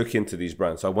 let me look into these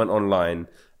brands. So I went online,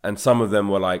 and some of them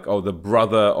were like, oh, the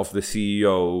brother of the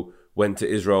CEO went to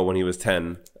Israel when he was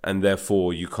 10, and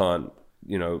therefore you can't,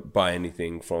 buy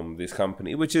anything from this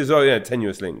company, which is,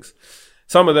 tenuous links.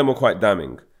 Some of them were quite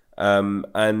damning.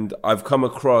 And I've come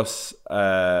across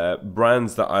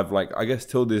brands that I've, I guess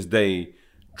till this day,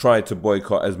 tried to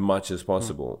boycott as much as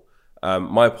possible.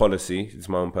 My policy, it's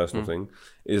my own personal thing,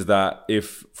 is that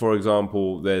if, for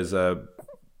example, there's a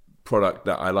product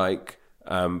that I like,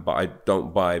 but I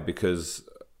don't buy because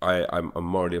I'm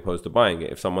morally opposed to buying it.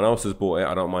 If someone else has bought it,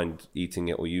 I don't mind eating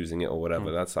it or using it or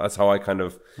whatever. That's how I kind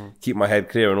of keep my head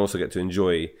clear and also get to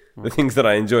enjoy the things that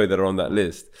I enjoy that are on that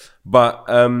list. But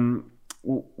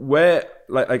where,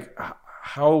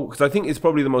 how? Because I think it's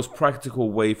probably the most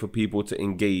practical way for people to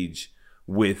engage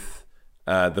with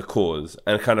the cause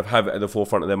and kind of have it at the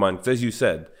forefront of their mind. Because as you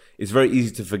said, it's very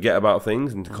easy to forget about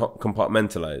things and to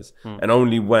compartmentalize. And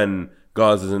only when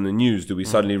Gaza's in the news do we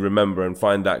suddenly remember and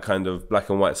find that kind of black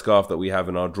and white scarf that we have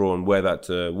in our drawer and wear that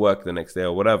to work the next day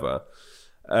or whatever.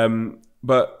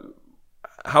 But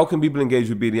how can people engage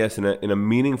with BDS in a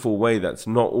meaningful way that's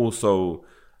not also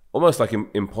almost like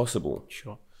impossible?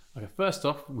 Sure. Okay, first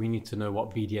off, we need to know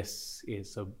what BDS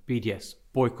is. So BDS,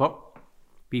 boycott,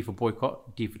 B for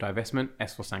boycott, D for divestment,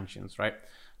 S for sanctions, right?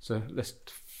 So let's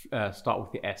start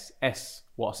with the S. S,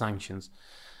 what are sanctions?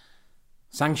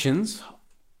 Sanctions,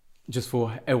 just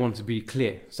for everyone to be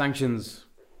clear, sanctions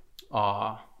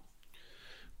are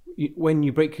when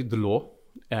you break the law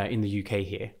in the UK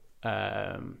here,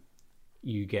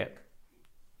 you get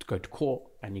to go to court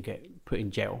and you get put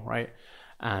in jail, right?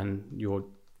 And you're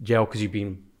jail because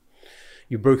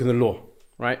you've broken the law,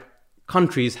 right?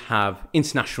 Countries have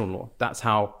international law. That's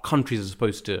how countries are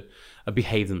supposed to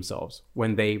behave themselves.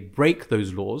 When they break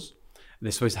those laws,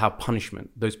 they're supposed to have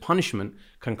punishment. Those punishment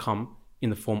can come in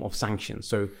the form of sanctions.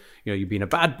 So, you've been a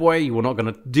bad boy, we're not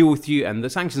going to deal with you. And the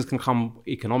sanctions can come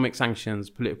economic sanctions,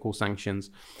 political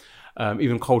sanctions,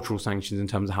 even cultural sanctions in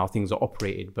terms of how things are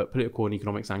operated. But political and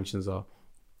economic sanctions are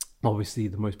obviously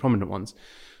the most prominent ones.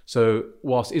 So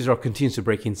whilst Israel continues to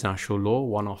break international law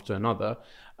one after another,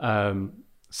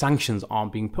 sanctions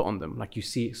aren't being put on them. Like you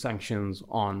see sanctions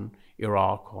on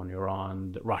Iraq, on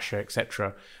Iran, Russia,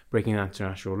 etc., breaking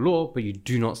international law, but you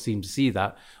do not seem to see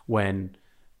that when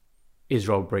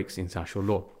Israel breaks international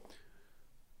law.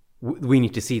 We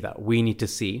need to see that. We need to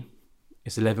see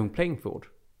it's a level playing field.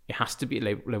 It has to be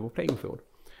a level playing field.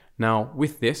 Now,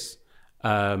 with this,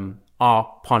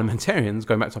 our parliamentarians,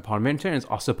 going back to our parliamentarians,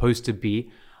 are supposed to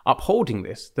be upholding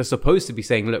this. They're supposed to be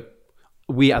saying, look,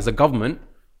 we as a government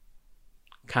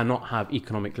cannot have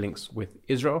economic links with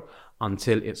Israel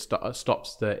until it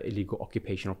stops the illegal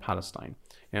occupation of Palestine.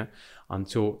 Yeah,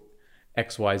 until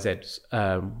XYZ,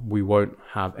 we won't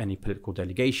have any political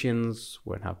delegations.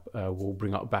 We'll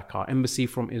bring back our embassy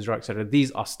from Israel, etc.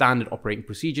 These are standard operating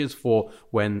procedures for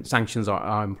when sanctions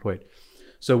are employed.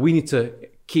 So we need to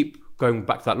keep going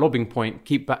back to that lobbying point,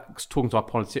 keep talking to our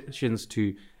politicians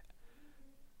to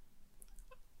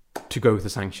go with the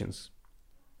sanctions.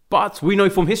 But we know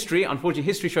from history, unfortunately,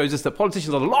 history shows us that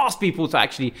politicians are the last people to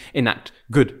actually enact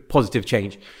good, positive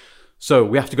change. So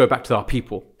we have to go back to our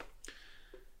people.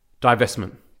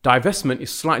 Divestment. Divestment is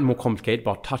slightly more complicated,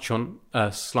 but I'll touch on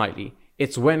slightly.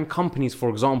 It's when companies, for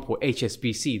example,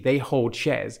 HSBC, they hold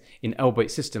shares in Elbit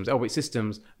Systems. Elbit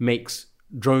Systems makes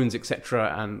drones,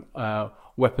 etc., and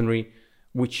weaponry,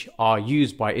 which are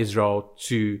used by Israel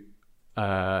to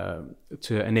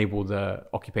enable the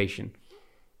occupation.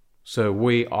 So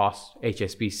we asked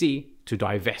HSBC to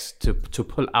divest, to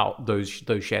pull out those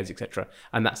shares, etc.,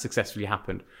 and that successfully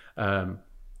happened.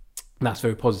 That's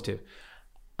very positive.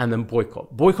 And then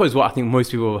boycott. Boycott is what I think most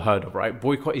people have heard of, right?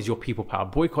 Boycott is your people power.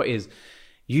 Boycott is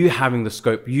you having the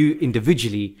scope, you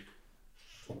individually,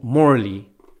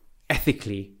 morally,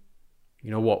 ethically,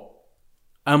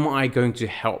 am I going to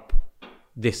help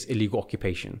this illegal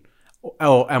occupation?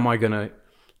 Or am I going to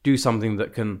do something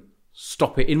that can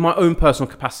stop it in my own personal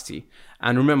capacity?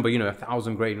 And remember,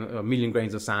 1,000 grains, a million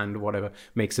grains of sand, whatever,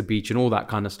 makes a beach and all that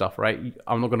kind of stuff, right?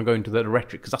 I'm not going to go into the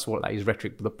rhetoric because that's what that is,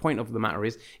 rhetoric. But the point of the matter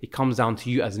is it comes down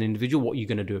to you as an individual. What are you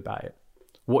going to do about it?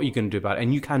 What are you going to do about it?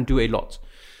 And you can do a lot.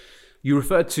 You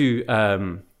refer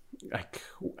to,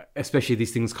 especially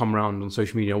these things come around on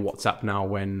social media, WhatsApp now,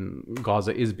 when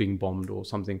Gaza is being bombed or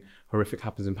something horrific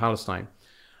happens in Palestine,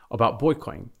 about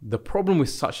boycotting. The problem with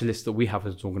such a list that we have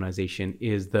as an organization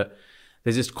is that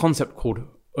there's this concept called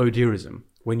odierism.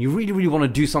 When you really, really want to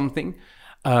do something,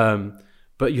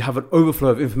 but you have an overflow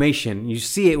of information, you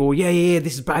see it,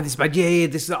 this is bad,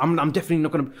 I'm definitely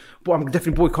not going to, I'm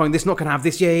definitely boycotting this, not going to have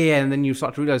this, and then you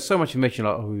start to realize so much information,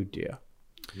 like, oh dear.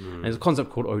 And there's a concept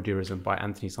called odierism by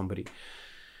Anthony somebody.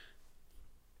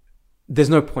 There's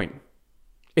no point.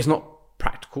 It's not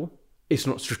practical. It's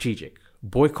not strategic.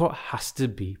 Boycott has to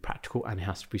be practical and it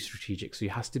has to be strategic. So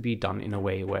it has to be done in a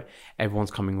way where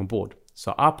everyone's coming on board.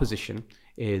 So our position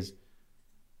is,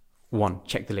 1,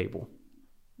 check the label.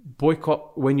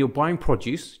 Boycott, when you're buying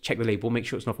produce, check the label, make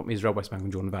sure it's not from Israel, West Bank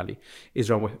and Jordan Valley.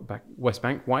 Israel, West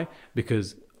Bank, why?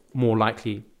 Because more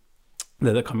likely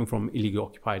that they're coming from illegally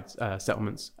occupied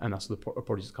settlements, and that's the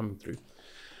produce is coming through.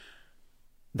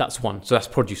 That's 1. So that's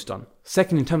produce done.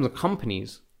 2nd, in terms of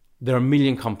companies, there are a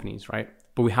million companies, right?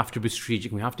 But we have to be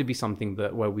strategic. We have to be something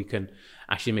where we can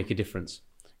actually make a difference.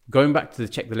 Going back to the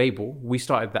Check the Label, we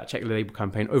started that Check the Label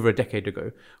campaign over a decade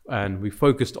ago, and we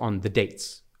focused on the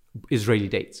dates, Israeli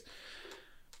dates.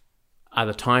 At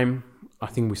the time, I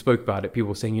think we spoke about it. People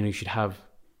were saying, you should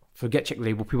forget Check the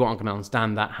Label. People aren't going to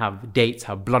understand that. Have dates,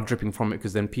 have blood dripping from it,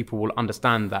 because then people will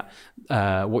understand that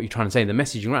what you're trying to say, the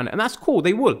messaging around it. And that's cool.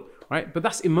 They will, right? But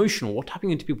that's emotional. What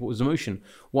tapping into people is emotion.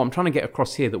 What I'm trying to get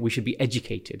across here, that we should be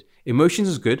educated. Emotions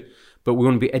is good, but we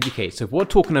want to be educated. So if we're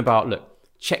talking about, look,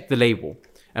 check the label,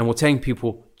 and we're telling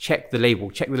people, check the label,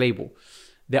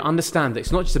 they understand that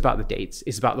it's not just about the dates,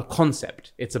 it's about the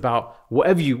concept. It's about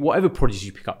whatever produce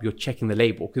you pick up, you're checking the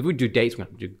label. Because if we do dates, we're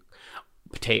going to do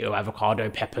potato, avocado,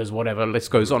 peppers, whatever,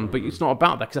 list goes on. But it's not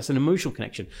about that, because that's an emotional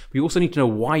connection. But you also need to know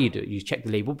why you do it. You check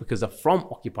the label because they're from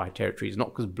occupied territories, not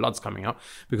because blood's coming out,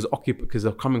 because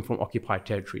they're coming from occupied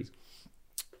territories.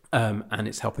 And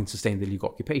it's helping sustain the legal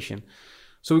occupation.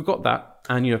 So we've got that.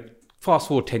 And, you know, fast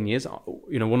forward 10 years,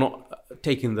 you know, we're not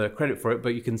taking the credit for it,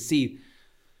 but you can see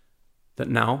that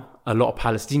now a lot of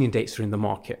Palestinian dates are in the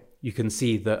market. You can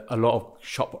see that a lot of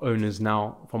shop owners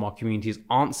now from our communities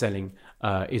aren't selling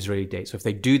Israeli dates. So if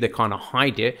they do, they kind of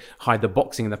hide the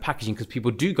boxing and the packaging, because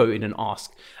people do go in and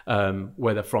ask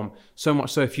where they're from. So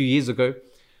much so, a few years ago,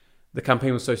 the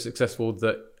campaign was so successful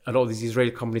that a lot of these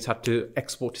Israeli companies had to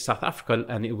export to South Africa,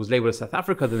 and it was labeled as South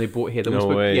Africa. Then they bought here.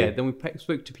 Then we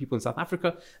spoke to people in South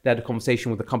Africa. They had a conversation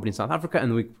with the company in South Africa,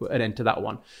 and then we put an end to that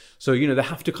one. So, you know, they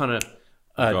have to kind of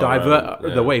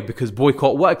divert the way, because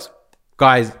boycott works.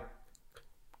 Guys,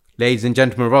 ladies and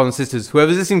gentlemen, brothers and sisters,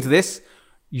 whoever's listening to this,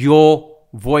 your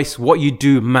voice, what you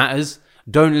do matters.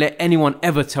 Don't let anyone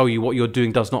ever tell you what you're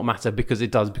doing does not matter, because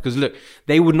it does. Because look,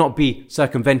 they would not be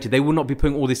circumvented. They would not be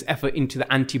putting all this effort into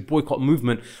the anti-boycott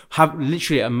movement. Have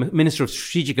literally a Minister of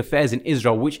Strategic Affairs in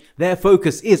Israel, which their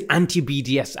focus is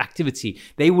anti-BDS activity.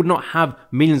 They would not have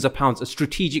millions of pounds, a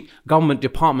strategic government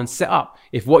department set up,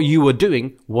 if what you were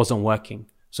doing wasn't working.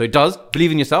 So it does.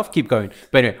 Believe in yourself. Keep going.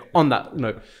 But anyway, on that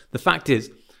note, the fact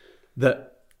is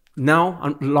that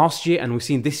now, last year, and we've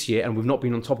seen this year, and we've not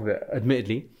been on top of it,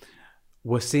 admittedly,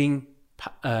 we're seeing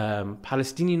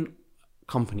Palestinian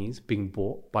companies being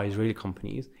bought by Israeli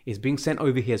companies. It's being sent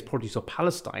over here as produce of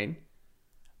Palestine,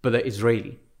 but they're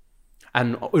Israeli.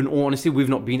 And in all honesty, we've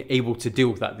not been able to deal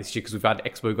with that this year, because we've had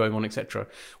Expo going on, etc.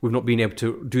 We've not been able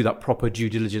to do that proper due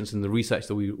diligence and the research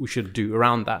that we should do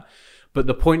around that. But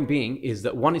the point being is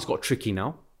that, one, it's got tricky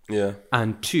now. Yeah.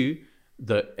 And two,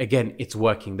 that again, it's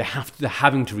working. They're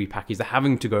having to repackage. They're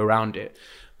having to go around it.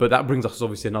 But that brings us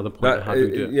obviously another point on how do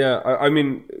we do it. Yeah, I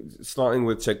mean, starting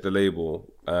with check the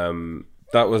label,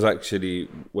 that was actually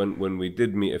when we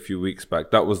did meet a few weeks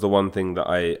back. That was the one thing that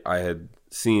I had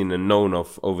seen and known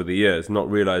of over the years, not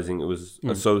realizing it was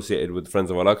associated with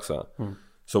Friends of Al-Aqsa.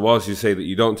 So whilst you say that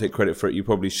you don't take credit for it, you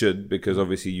probably should, because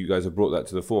obviously you guys have brought that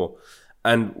to the fore.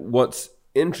 And what's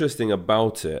interesting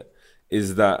about it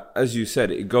is that, as you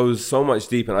said, it goes so much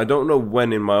deeper. And I don't know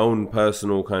when in my own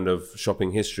personal kind of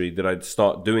shopping history did I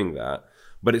start doing that,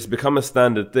 but it's become a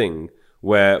standard thing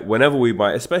where whenever we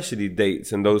buy, especially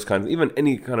dates and those kinds, even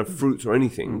any kind of fruits or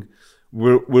anything,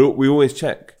 we always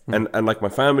check. And like my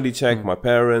family check, my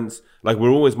parents, like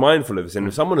we're always mindful of this. And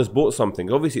if someone has bought something,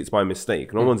 obviously it's by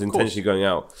mistake. No one's intentionally going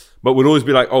out. But we'll always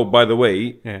be like, oh, by the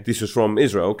way, this was from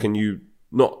Israel. Can you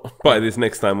not buy this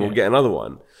next time? We'll get another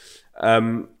one.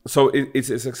 So it's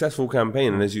a successful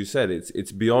campaign, and as you said,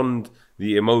 it's beyond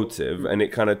the emotive, and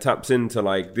it kind of taps into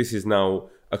like, this is now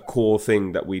a core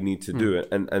thing that we need to do it,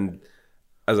 and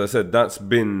as I said, that's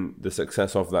been the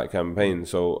success of that campaign.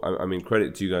 So I mean,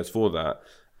 credit to you guys for that,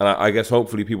 and I guess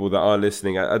hopefully people that are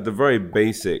listening, at the very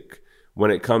basic, when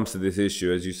it comes to this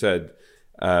issue, as you said,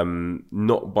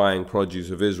 not buying produce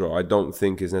of Israel, I don't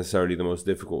think is necessarily the most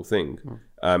difficult thing.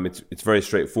 It's very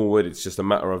straightforward. It's just a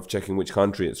matter of checking which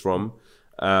country it's from,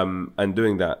 and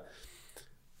doing that.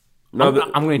 Now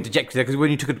I'm going to interject there, because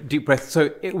when you took a deep breath,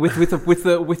 so with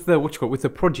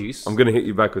the produce, I'm going to hit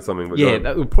you back with something. But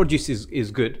the produce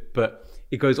is good, but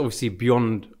it goes obviously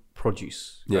beyond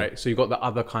produce, right? So you've got the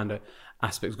other kind of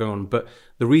aspects going on. But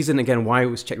the reason again why it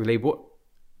was check the label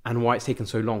and why it's taken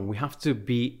so long, we have to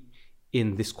be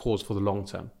in this cause for the long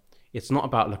term. It's not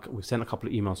about, look, we've sent a couple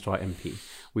of emails to our MP.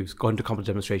 We've gone to a couple of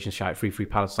demonstrations, shout free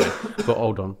Palestine. But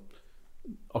hold on,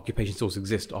 occupation still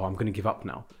exists. Oh, I'm going to give up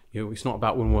now. You know, it's not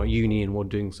about when we're at uni and we're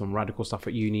doing some radical stuff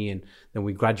at uni, and then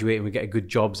we graduate and we get good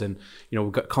jobs, and you know,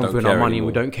 we've got comfort in our money and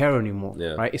we don't care anymore,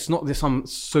 right? It's not some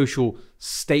social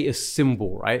status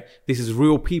symbol, right? This is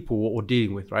real people what we're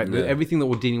dealing with, right? Everything that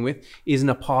we're dealing with isn't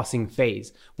a passing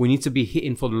phase. We need to be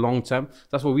hitting for the long term.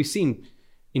 That's what we've seen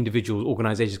individuals,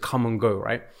 organizations come and go,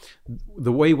 right?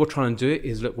 The way we're trying to do it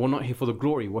is, look, we're not here for the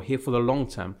glory, we're here for the long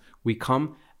term. We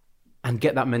come and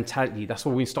get that mentality. That's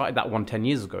why we started that 10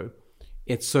 years ago.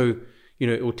 It's so, you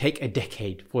know, it will take a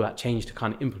decade for that change to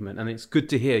kind of implement. And it's good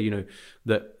to hear, you know,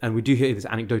 that, and we do hear this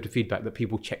anecdotal feedback that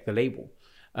people check the label.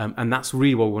 And that's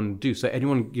really what we want to do. So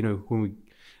anyone, you know,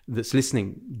 that's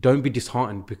listening, don't be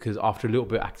disheartened because after a little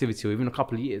bit of activity or even a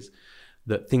couple of years,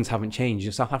 that things haven't changed.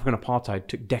 You know, South African apartheid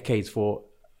took decades for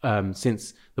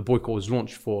since the boycott was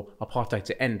launched for apartheid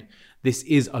to end. This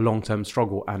is a long-term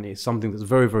struggle, and it's something that's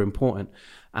very, very important.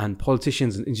 And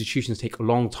politicians and institutions take a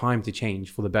long time to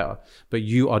change for the better. But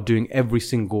you are doing every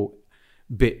single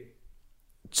bit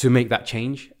to make that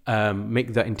change,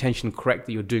 make the intention correct,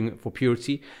 that you're doing it for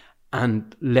purity,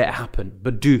 and let it happen.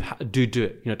 But do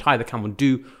it. You know, tie the camel,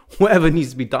 do whatever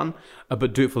needs to be done,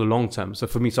 but do it for the long term. So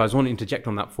for me, I just want to interject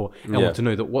on that for everyone to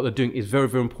know that what they're doing is very,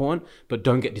 very important, but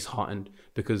don't get disheartened,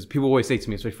 because people always say to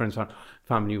me, especially friends,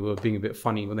 family, who are being a bit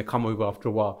funny when they come over after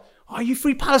a while. Are you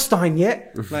free Palestine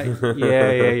yet? Like,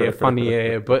 yeah, funny,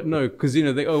 yeah. But no, because, you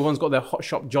know, everyone's got their hot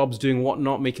shop jobs, doing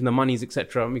whatnot, making the monies,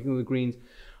 etc., making the greens.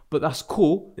 But that's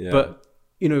cool. Yeah. But,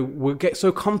 you know, we'll get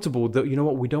so comfortable that, you know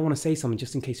what, we don't want to say something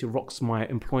just in case it rocks my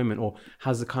employment or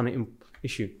has the kind of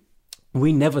issue.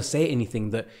 We never say anything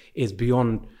that is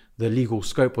beyond the legal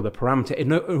scope or the parameter, in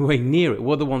no way near it.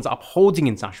 We're the ones upholding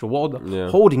international, we're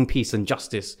holding peace and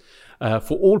justice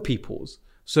for all peoples.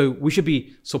 So we should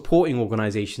be supporting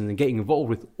organizations and getting involved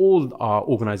with all our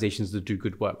organizations that do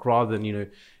good work, rather than, you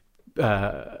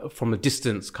know, from a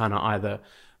distance kind of either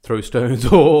throw stones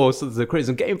or the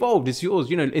criticism. Get involved, it's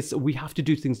yours. You know, we have to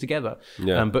do things together,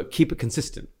 but keep it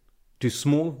consistent. Do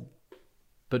small,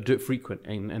 but do it frequent,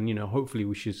 and you know, hopefully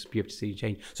we should be able to see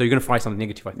change. So you're going to fry something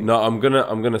negative, I think. No, I'm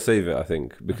gonna save it, I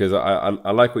think, because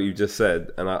I like what you just said,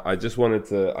 and I just wanted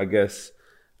to, I guess,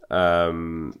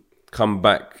 come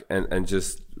back and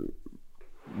just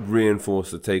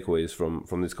reinforce the takeaways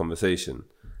from this conversation.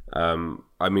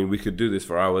 I mean, we could do this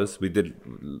for hours. We did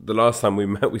the last time we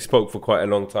met. We spoke for quite a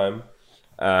long time,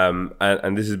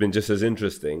 and this has been just as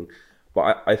interesting.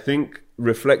 But I think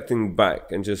reflecting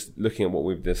back and just looking at what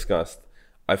we've discussed,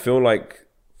 I feel like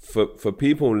for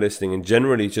people listening, and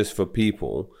generally just for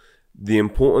people, the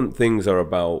important things are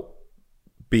about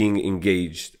being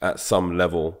engaged at some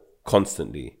level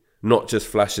constantly, not just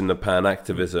flash in the pan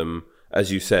activism.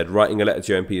 As you said, writing a letter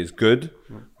to your MP is good,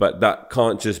 but that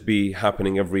can't just be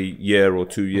happening every year or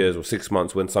 2 years or 6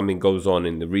 months when something goes on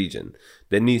in the region.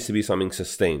 There needs to be something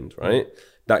sustained, right?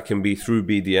 That can be through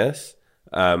BDS,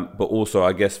 but also,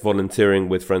 I guess, volunteering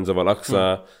with Friends of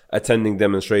Al-Aqsa, attending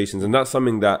demonstrations. And that's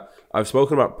something that I've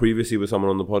spoken about previously with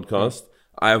someone on the podcast.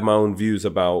 I have my own views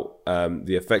about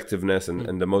the effectiveness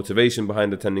and the motivation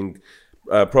behind attending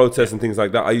protests and things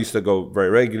like that. I used to go very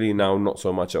regularly, now not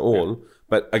so much at all.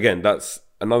 But again, that's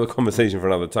another conversation for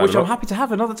another time. Which I'm happy to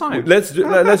have another time. Let's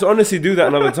honestly do that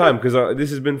another time, because this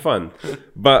has been fun.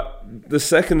 But the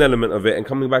second element of it, and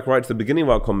coming back right to the beginning of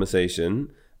our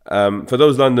conversation, for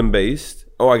those London-based,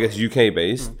 or I guess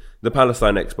UK-based, the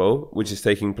Palestine Expo, which is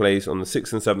taking place on the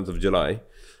 6th and 7th of July,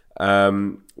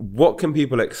 what can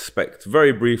people expect?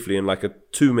 Very briefly, in like a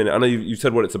 2-minute, I know you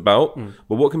said what it's about,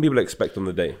 but what can people expect on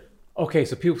the day? Okay,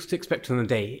 so people expect on the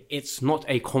day, it's not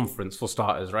a conference for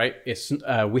starters, right? It's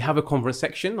we have a conference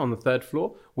section on the 3rd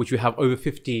floor, which we have over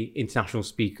 50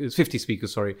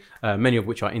 speakers, many of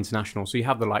which are international. So you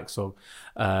have the likes of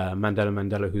Mandela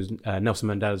Mandela, who's Nelson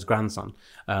Mandela's grandson.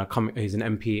 He's an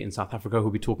MP in South Africa who'll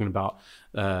be talking about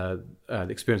the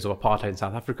experience of apartheid in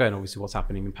South Africa and obviously what's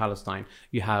happening in Palestine.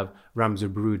 You have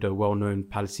Ramzi Baroud, a well-known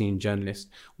Palestinian journalist.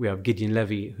 We have Gideon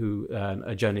Levy, who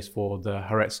a journalist for the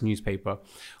Haaretz newspaper.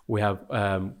 We have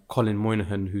Colin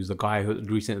Moynihan, who's the guy who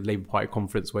recently at the Labour Party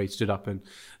conference where he stood up and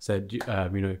said,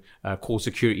 call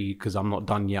security because I'm not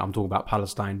done yet. I'm talking about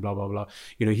Palestine, blah, blah, blah.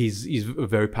 You know, he's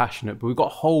very passionate. But we've got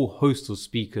a whole host of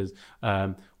speakers.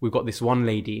 We've got this one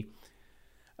lady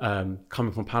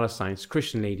coming from Palestine. It's a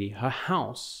Christian lady. Her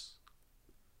house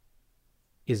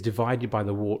is divided by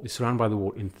the wall, is surrounded by the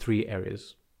wall in 3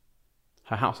 areas.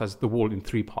 Her house has the wall in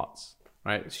 3 parts,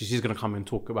 right? So she's going to come and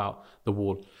talk about the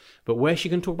wall. But where is she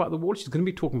going to talk about the wall? She's going to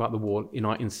be talking about the wall in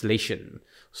our installation.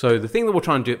 So the thing that we're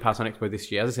trying to do at Palestine Expo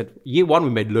this year, as I said, year 1, we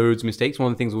made loads of mistakes.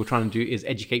 One of the things we're trying to do is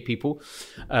educate people.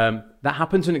 That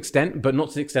happened to an extent, but not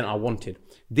to the extent I wanted.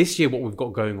 This year, what we've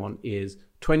got going on is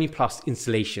 20 plus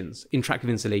installations, interactive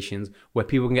installations, where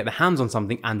people can get their hands on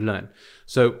something and learn.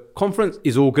 So conference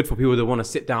is all good for people that want to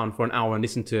sit down for an hour and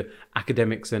listen to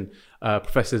academics and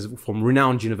professors from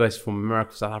renowned universities from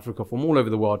America, South Africa, from all over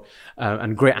the world,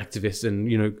 and great activists,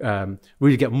 and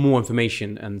really get more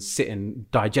information and sit and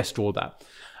digest all that.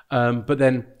 But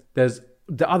then there's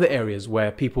the other areas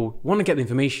where people want to get the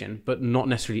information, but not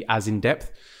necessarily as in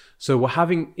depth. So we're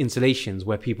having installations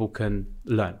where people can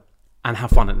learn and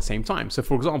have fun at the same time. So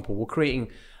for example, we're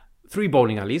creating 3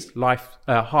 bowling alleys,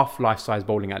 half life-size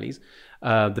bowling alleys.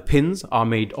 The pins are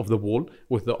made of the wall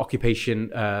with the occupation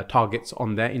targets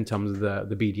on there in terms of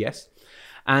the BDS.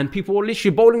 And people are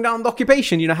literally bowling down the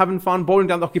occupation, having fun, bowling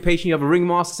down the occupation. You have a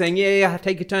ringmaster saying, yeah,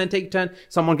 take a turn.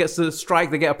 Someone gets a strike,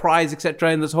 they get a prize,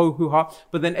 etc. And there's whole hoo-ha.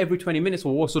 But then every 20 minutes,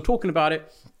 we're also talking about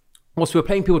it. Whilst we're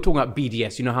playing, people are talking about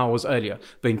BDS, how I was earlier.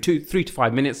 But in 3 to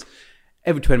 5 minutes,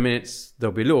 every 20 minutes,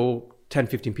 there'll be a little 10,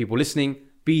 15 people listening.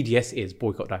 BDS is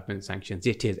boycott, divestment, sanctions.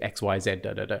 It is X, Y, Z,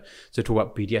 So talk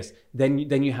about BDS. Then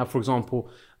you have, for example,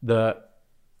 the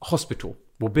hospital.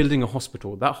 we're building a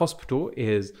hospital. That hospital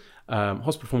is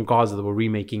hospital from Gaza that we're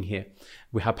remaking here.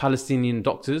 We have Palestinian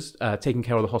doctors taking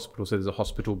care of the hospital. So there's a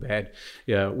hospital bed,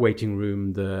 waiting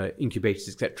room, the incubators,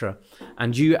 etc.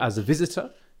 And you, as a visitor,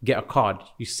 get a card.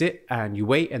 You sit and you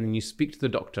wait, and then you speak to the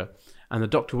doctor. And the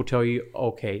doctor will tell you,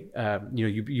 okay,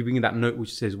 you bring in that note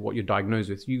which says what you're diagnosed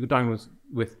with. You're diagnosed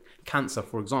with cancer,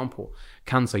 for example.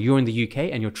 Cancer, you're in the UK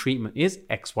and your treatment is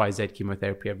XYZ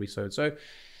chemotherapy every so.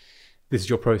 This is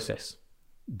your process.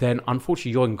 Then,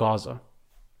 unfortunately, you're in Gaza,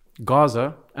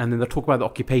 and then they'll talk about the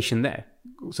occupation there.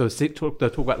 So they'll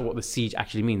talk about what the siege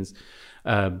actually means.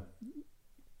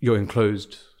 You're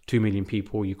enclosed, 2 million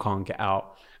people, you can't get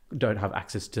out, don't have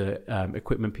access to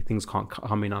equipment, things can't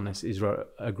come in unless Israel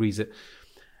agrees it.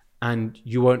 And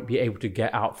you won't be able to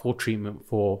get out for treatment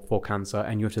for cancer,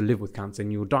 and you have to live with cancer,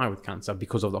 and you'll die with cancer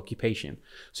because of the occupation.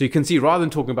 So you can see, rather than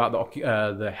talking about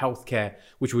the healthcare,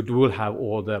 which we will have,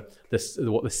 or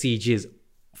what the siege is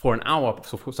for an hour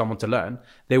for someone to learn,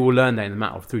 they will learn that in a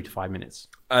matter of 3 to 5 minutes.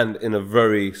 And in a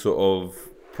very sort of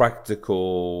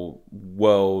practical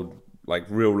world, like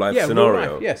real life scenario.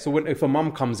 Real life, yeah. So if a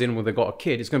mum comes in when they've got a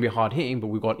kid, it's going to be hard hitting, but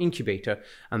we've got an incubator,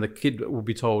 and the kid will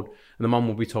be told, and the mum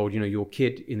will be told, your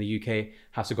kid in the UK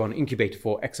has to go on an incubator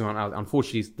for X amount of hours.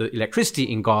 Unfortunately, the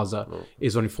electricity in Gaza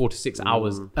is only 4 to 6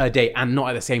 hours a day, and not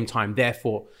at the same time.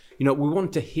 Therefore, we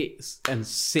want to hit and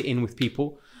sit in with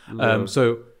people.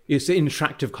 So it's an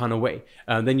interactive kind of way.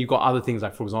 Then you've got other things,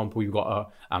 like, for example, you've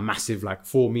got a massive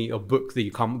 4-meter book that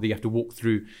you have to walk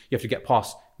through. You have to get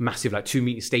past massive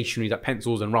 2-meter stationery, like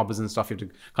pencils and rubbers and stuff. You have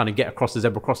to kind of get across the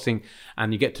zebra crossing,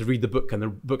 and you get to read the book, and the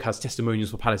book has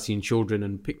testimonials for Palestinian children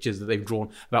and pictures that they've drawn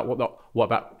about what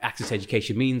about access to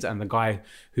education means. And the guy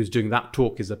who's doing that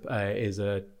talk is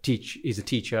a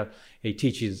teacher. He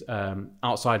teaches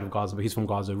outside of Gaza, but he's from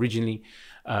Gaza originally,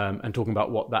 and talking about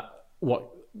what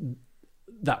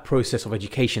that process of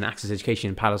education, access to education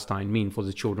in Palestine mean for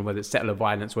the children, whether it's settler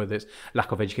violence, whether it's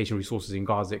lack of education resources in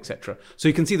Gaza, etc. So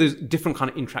you can see those different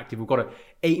kind of interactive. We've got a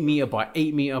 8-meter by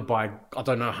 8-meter by, I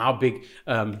don't know how big,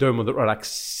 dome of the,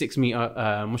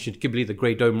 6-meter Masjid Qibli, the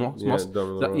Great Dome Mosque.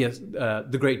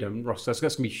 The Great Dome Mosque. That's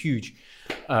going to be huge.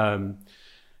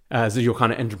 So your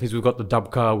kind of entrance, we've got the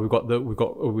Dabka, we've got the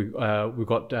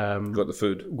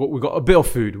food. We've got a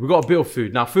bit of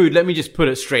food. Now, food, let me just put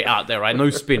it straight out there, right? No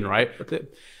spin, right?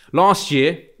 Last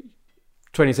year,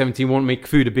 2017, won't make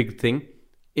food a big thing.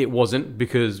 It wasn't,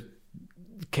 because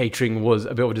catering was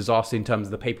a bit of a disaster in terms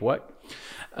of the paperwork,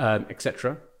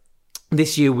 etc.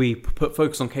 This year, we put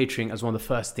focus on catering as one of the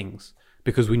first things,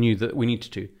 because we knew that we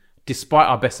needed to, despite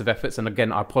our best of efforts. And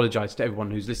again, I apologize to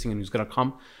everyone who's listening and who's going to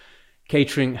come.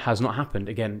 Catering has not happened.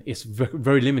 Again, it's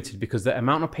very limited, because the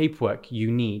amount of paperwork you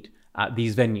need at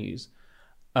these venues,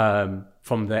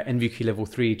 from the NVQ level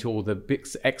 3 to all the big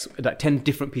 10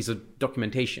 different pieces of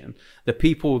documentation, the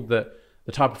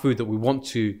type of food that we want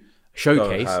to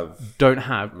showcase don't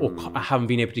have or haven't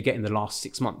been able to get in the last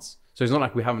 6 months. So it's not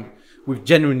like we've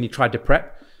genuinely tried to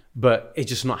prep, but it's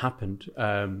just not happened.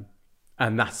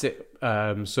 And that's it.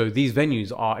 So these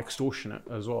venues are extortionate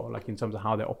as well, in terms of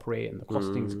how they operate and the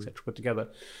costings, etc., put together.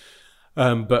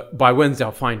 But by Wednesday,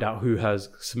 I'll find out who has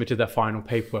submitted their final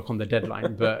paperwork on the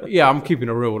deadline. But yeah, I'm keeping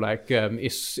it real.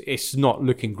 It's not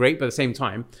looking great, but at the same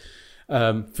time,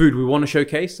 food we want to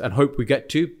showcase and hope we get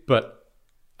to, but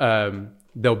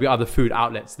there'll be other food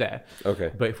outlets there.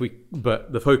 Okay.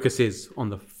 But the focus is on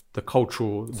the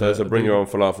cultural. So it's a bring your own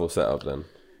falafel setup then.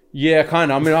 Yeah,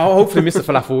 kind of. I mean, hopefully Mr.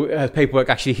 Falafel paperwork,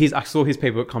 actually, I saw his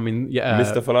paperwork come in.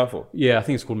 Mr. Falafel? Yeah, I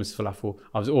think it's called Mr. Falafel.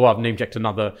 I've name-checked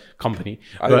another company.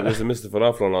 I think there's a Mr.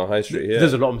 Falafel on our high street here.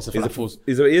 There's a lot of Mr. Falafels.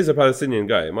 He is a Palestinian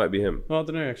guy. It might be him. Well, I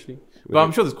don't know, actually. But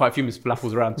I'm sure there's quite a few Mr.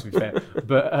 Falafels around, to be fair.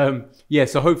 But yeah,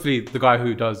 so hopefully the guy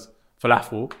who does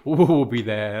falafel will be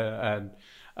there. And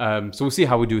so we'll see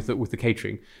how we do with the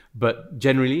catering. But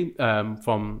generally,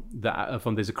 from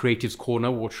there's a creatives corner.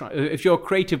 We'll try, if you're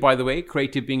creative, by the way,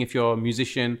 creative being if you're a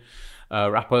musician,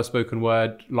 rapper, spoken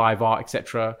word, live art,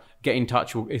 etc., get in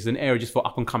touch. It's an area just for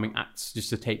up and coming acts,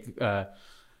 just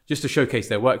to showcase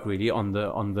their work, really, on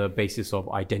the basis of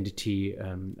identity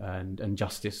and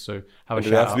justice. So have a shout out. Do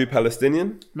they have to be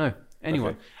Palestinian? No,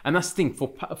 anyone. Okay. And that's the thing,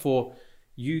 for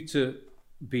you to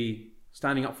be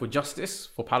standing up for justice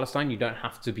for Palestine, you don't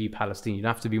have to be Palestinian, you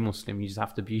don't have to be Muslim, you just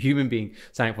have to be a human being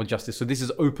standing up for justice. So this is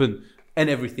open, and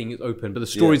everything is open. But the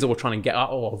stories that we're trying to get out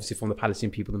are obviously from the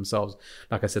Palestinian people themselves.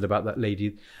 Like I said about that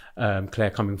lady, Claire,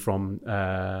 coming from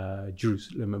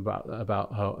Jerusalem,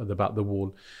 about the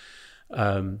wall.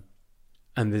 And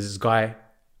there's this guy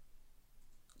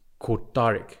called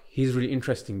Tariq. He's really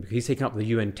interesting because he's taken up the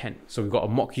UN tent. So we've got a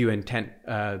mock UN tent.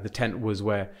 The tent was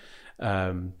where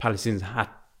Palestinians had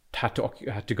had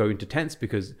to go into tents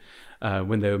because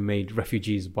when they were made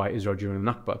refugees by Israel during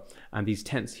the Nakba, and these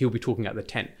tents, he'll be talking at the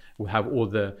tent. We'll have all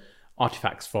the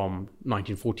artifacts from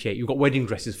 1948. You've got wedding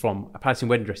dresses Palestinian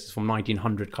wedding dresses from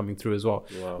 1900 coming through as well.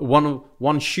 Wow.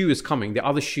 One shoe is coming. The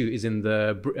other shoe is in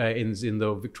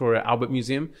the Victoria Albert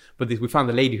Museum. But we found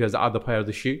the lady who has the other pair of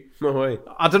the shoe. No way.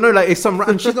 I don't know, like it's some,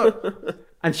 and she's not,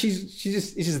 and it's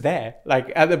just there.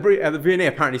 Like at the V&A,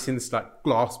 apparently it's in this like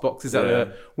glass boxes at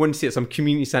the, when you see it, some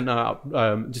community centre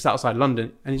just outside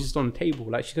London, and it's just on the table.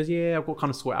 Like she goes, yeah, I've got to kind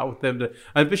of sort out with them,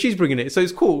 but she's bringing it, so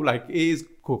it's cool. Like it is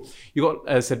cool. You got,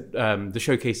 as I said, the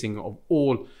showcasing of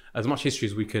all as much history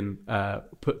as we can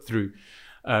put through,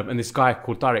 and this guy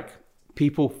called Tariq,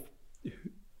 people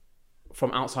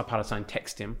from outside Palestine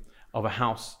text him of a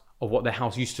house, of what their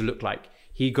house used to look like.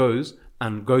 He goes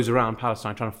around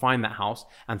Palestine trying to find that house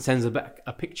and sends back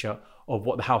a picture of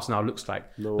what the house now looks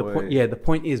like. The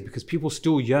point is, because people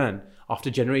still yearn after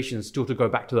generations still to go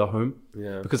back to their home,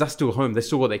 because that's still home. They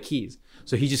still got their keys.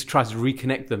 So he just tries to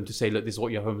reconnect them to say, look, this is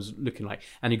what your home is looking like.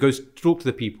 And he goes to talk to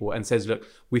the people and says, look,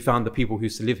 we found the people who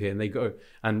used to live here. And they go,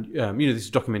 and this is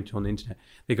documented on the internet.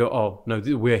 They go, oh no,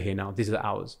 we're here now. These are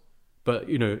ours. But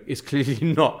it's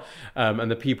clearly not. And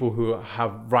the people who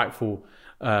have rightful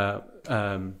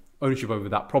ownership over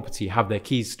that property have their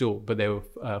keys still, but they were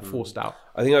forced out.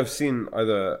 I think I've seen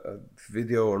either a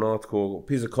video or an article or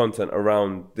piece of content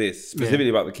around this, specifically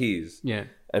about the keys. Yeah.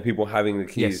 And people having the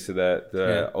keys to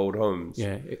their old homes.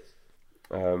 Yeah.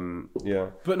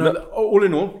 But no, all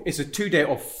in all, it's a 2-day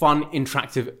of fun,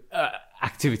 interactive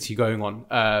activity going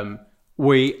on.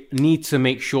 We need to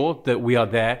make sure that we are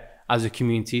there as a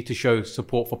community to show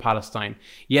support for Palestine.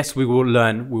 Yes, we will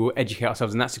learn, we will educate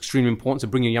ourselves, and that's extremely important to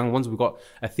bring in young ones. We've got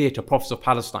a theatre, Prophets of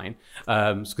Palestine,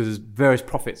 because there's various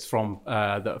prophets that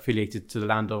are affiliated to the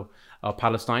land of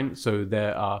Palestine. So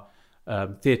there are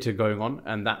theatre going on,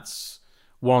 and that's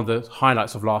one of the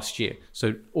highlights of last year.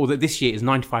 So although this year is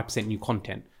 95% new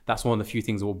content, that's one of the few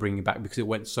things that we'll bring back because it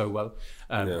went so well,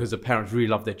 because the parents really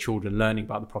love their children learning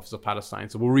about the Prophets of Palestine.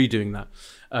 So we're redoing that.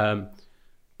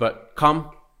 But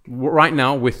come right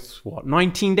now with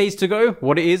 19 days to go.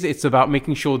 What it is, it's about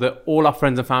making sure that all our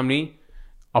friends and family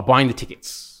are buying the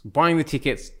tickets,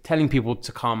 telling people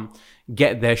to come,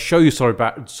 get there, show you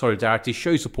solidarity, show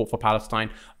you support for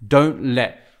Palestine. Don't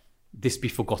let this be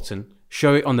forgotten.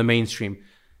 Show it on the mainstream.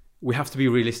 We have to be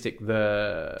realistic.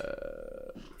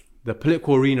 The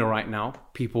political arena right now,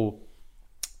 people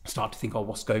start to think, oh,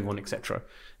 what's going on, etc.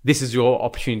 This is your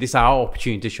opportunity. This is our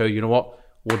opportunity to show, you know what?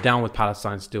 We're down with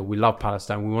Palestine still. We love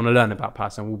Palestine. We want to learn about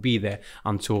Palestine. We'll be there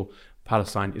until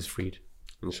Palestine is freed.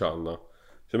 Inshallah.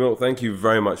 Jamil, thank you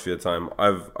very much for your time.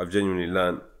 I've genuinely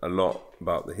learned a lot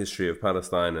about the history of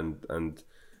Palestine and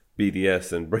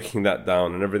BDS and breaking that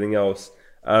down and everything else.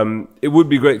 It would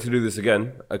be great to do this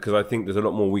again because I think there's a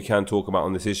lot more we can talk about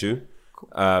on this issue.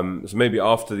 So maybe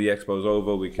after the expo is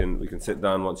over, we can sit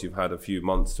down once you've had a few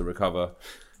months to recover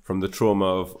from the trauma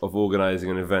of organising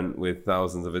an event with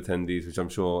thousands of attendees, which I'm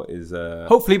sure is...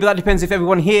 Hopefully, but that depends if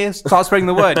everyone here starts spreading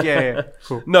the word. Yeah.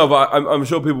 Cool. No, but I'm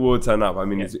sure people will turn up. I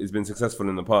mean, it's been successful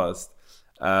in the past.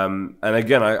 And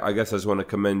again, I guess I just want to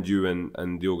commend you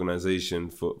and the organisation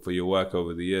for your work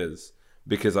over the years,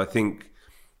 because I think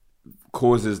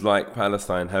causes like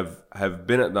Palestine have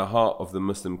been at the heart of the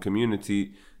Muslim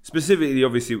community. Specifically,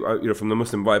 obviously, from the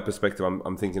Muslim Vibe perspective,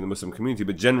 I'm thinking the Muslim community,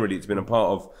 but generally it's been a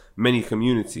part of many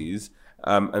communities,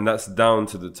 and that's down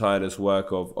to the tireless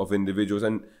work of individuals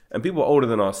and people older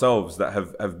than ourselves that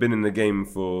have been in the game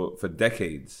for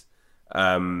decades,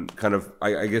 kind of,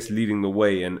 I guess, leading the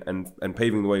way and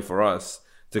paving the way for us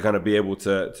to kind of be able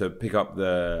to pick up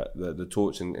the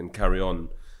torch and carry on.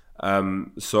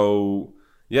 So,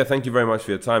 yeah, thank you very much for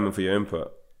your time and for your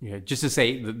input. Yeah, just to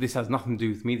say that this has nothing to do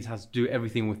with me. This has to do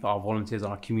everything with our volunteers,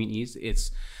 our communities.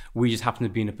 We just happen to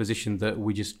be in a position that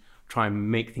we just try and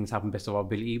make things happen best of our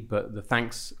ability. But the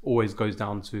thanks always goes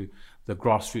down to the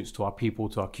grassroots, to our people,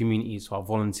 to our communities, to our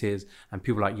volunteers, and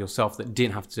people like yourself that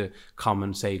didn't have to come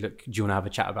and say, look, do you want to have a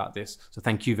chat about this? So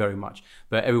thank you very much.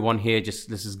 But everyone here, let's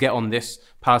just get on this,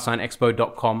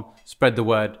 PalestineExpo.com, spread the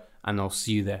word, and I'll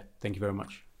see you there. Thank you very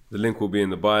much. The link will be in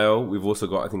the bio. We've also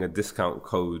got, I think, a discount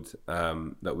code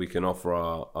that we can offer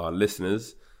our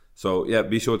listeners. So yeah,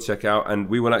 be sure to check out, and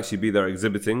we will actually be there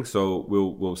exhibiting. So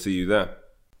we'll see you there.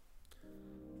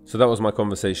 So that was my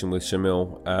conversation with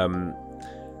Shamil.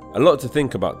 A lot to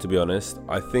think about, to be honest.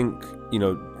 I think,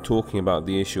 talking about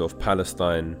the issue of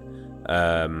Palestine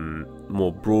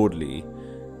more broadly,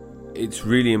 it's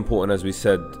really important, as we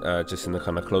said just in the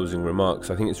kind of closing remarks.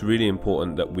 I think it's really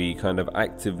important that we kind of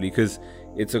actively, because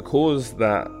it's a cause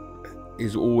that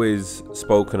is always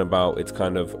spoken about. It's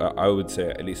kind of, I would say,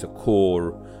 at least a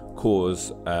core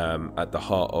cause at the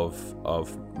heart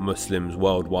of Muslims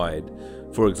worldwide.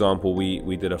 For example,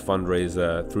 we did a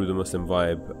fundraiser through the Muslim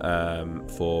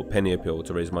Vibe for Penny Appeal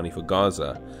to raise money for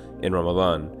Gaza in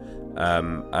Ramadan,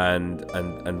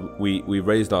 and we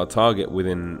raised our target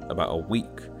within about a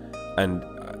week. And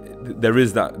there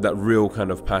is that real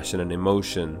kind of passion and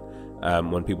emotion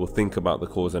when people think about the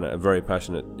cause, and are very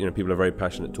passionate. People are very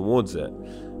passionate towards it.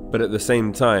 But at the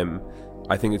same time,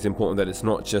 I think it's important that it's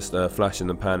not just a flash in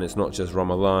the pan. It's not just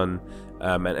Ramadan.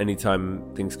 And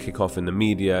anytime things kick off in the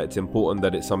media, it's important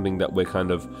that it's something that we're kind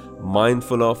of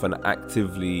mindful of and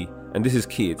actively, and this is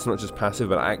key, it's not just passive,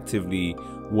 but actively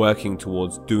working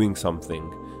towards doing something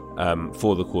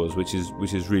for the cause, which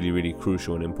is really, really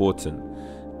crucial and important.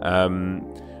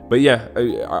 But yeah,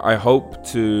 I hope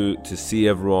to see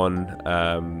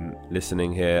everyone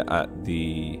listening here at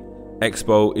the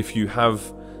Expo. If you have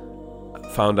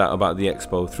found out about the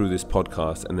Expo through this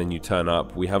podcast and then you turn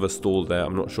up, we have a stall there.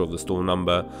 I'm not sure of the stall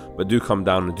number, but do come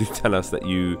down and do tell us that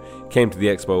you came to the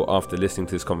Expo after listening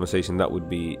to this conversation. That would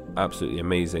be absolutely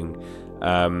amazing.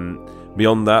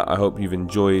 Beyond that, I hope you've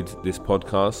enjoyed this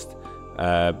podcast.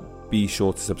 Be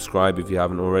sure to subscribe if you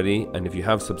haven't already, and if you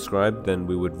have subscribed, then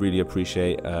we would really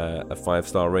appreciate a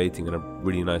 5-star rating and a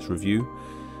really nice review.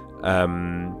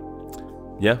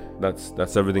 Yeah,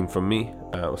 that's everything from me.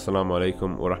 Wassalamu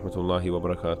alaikum wa rahmatullahi wa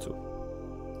barakatuh.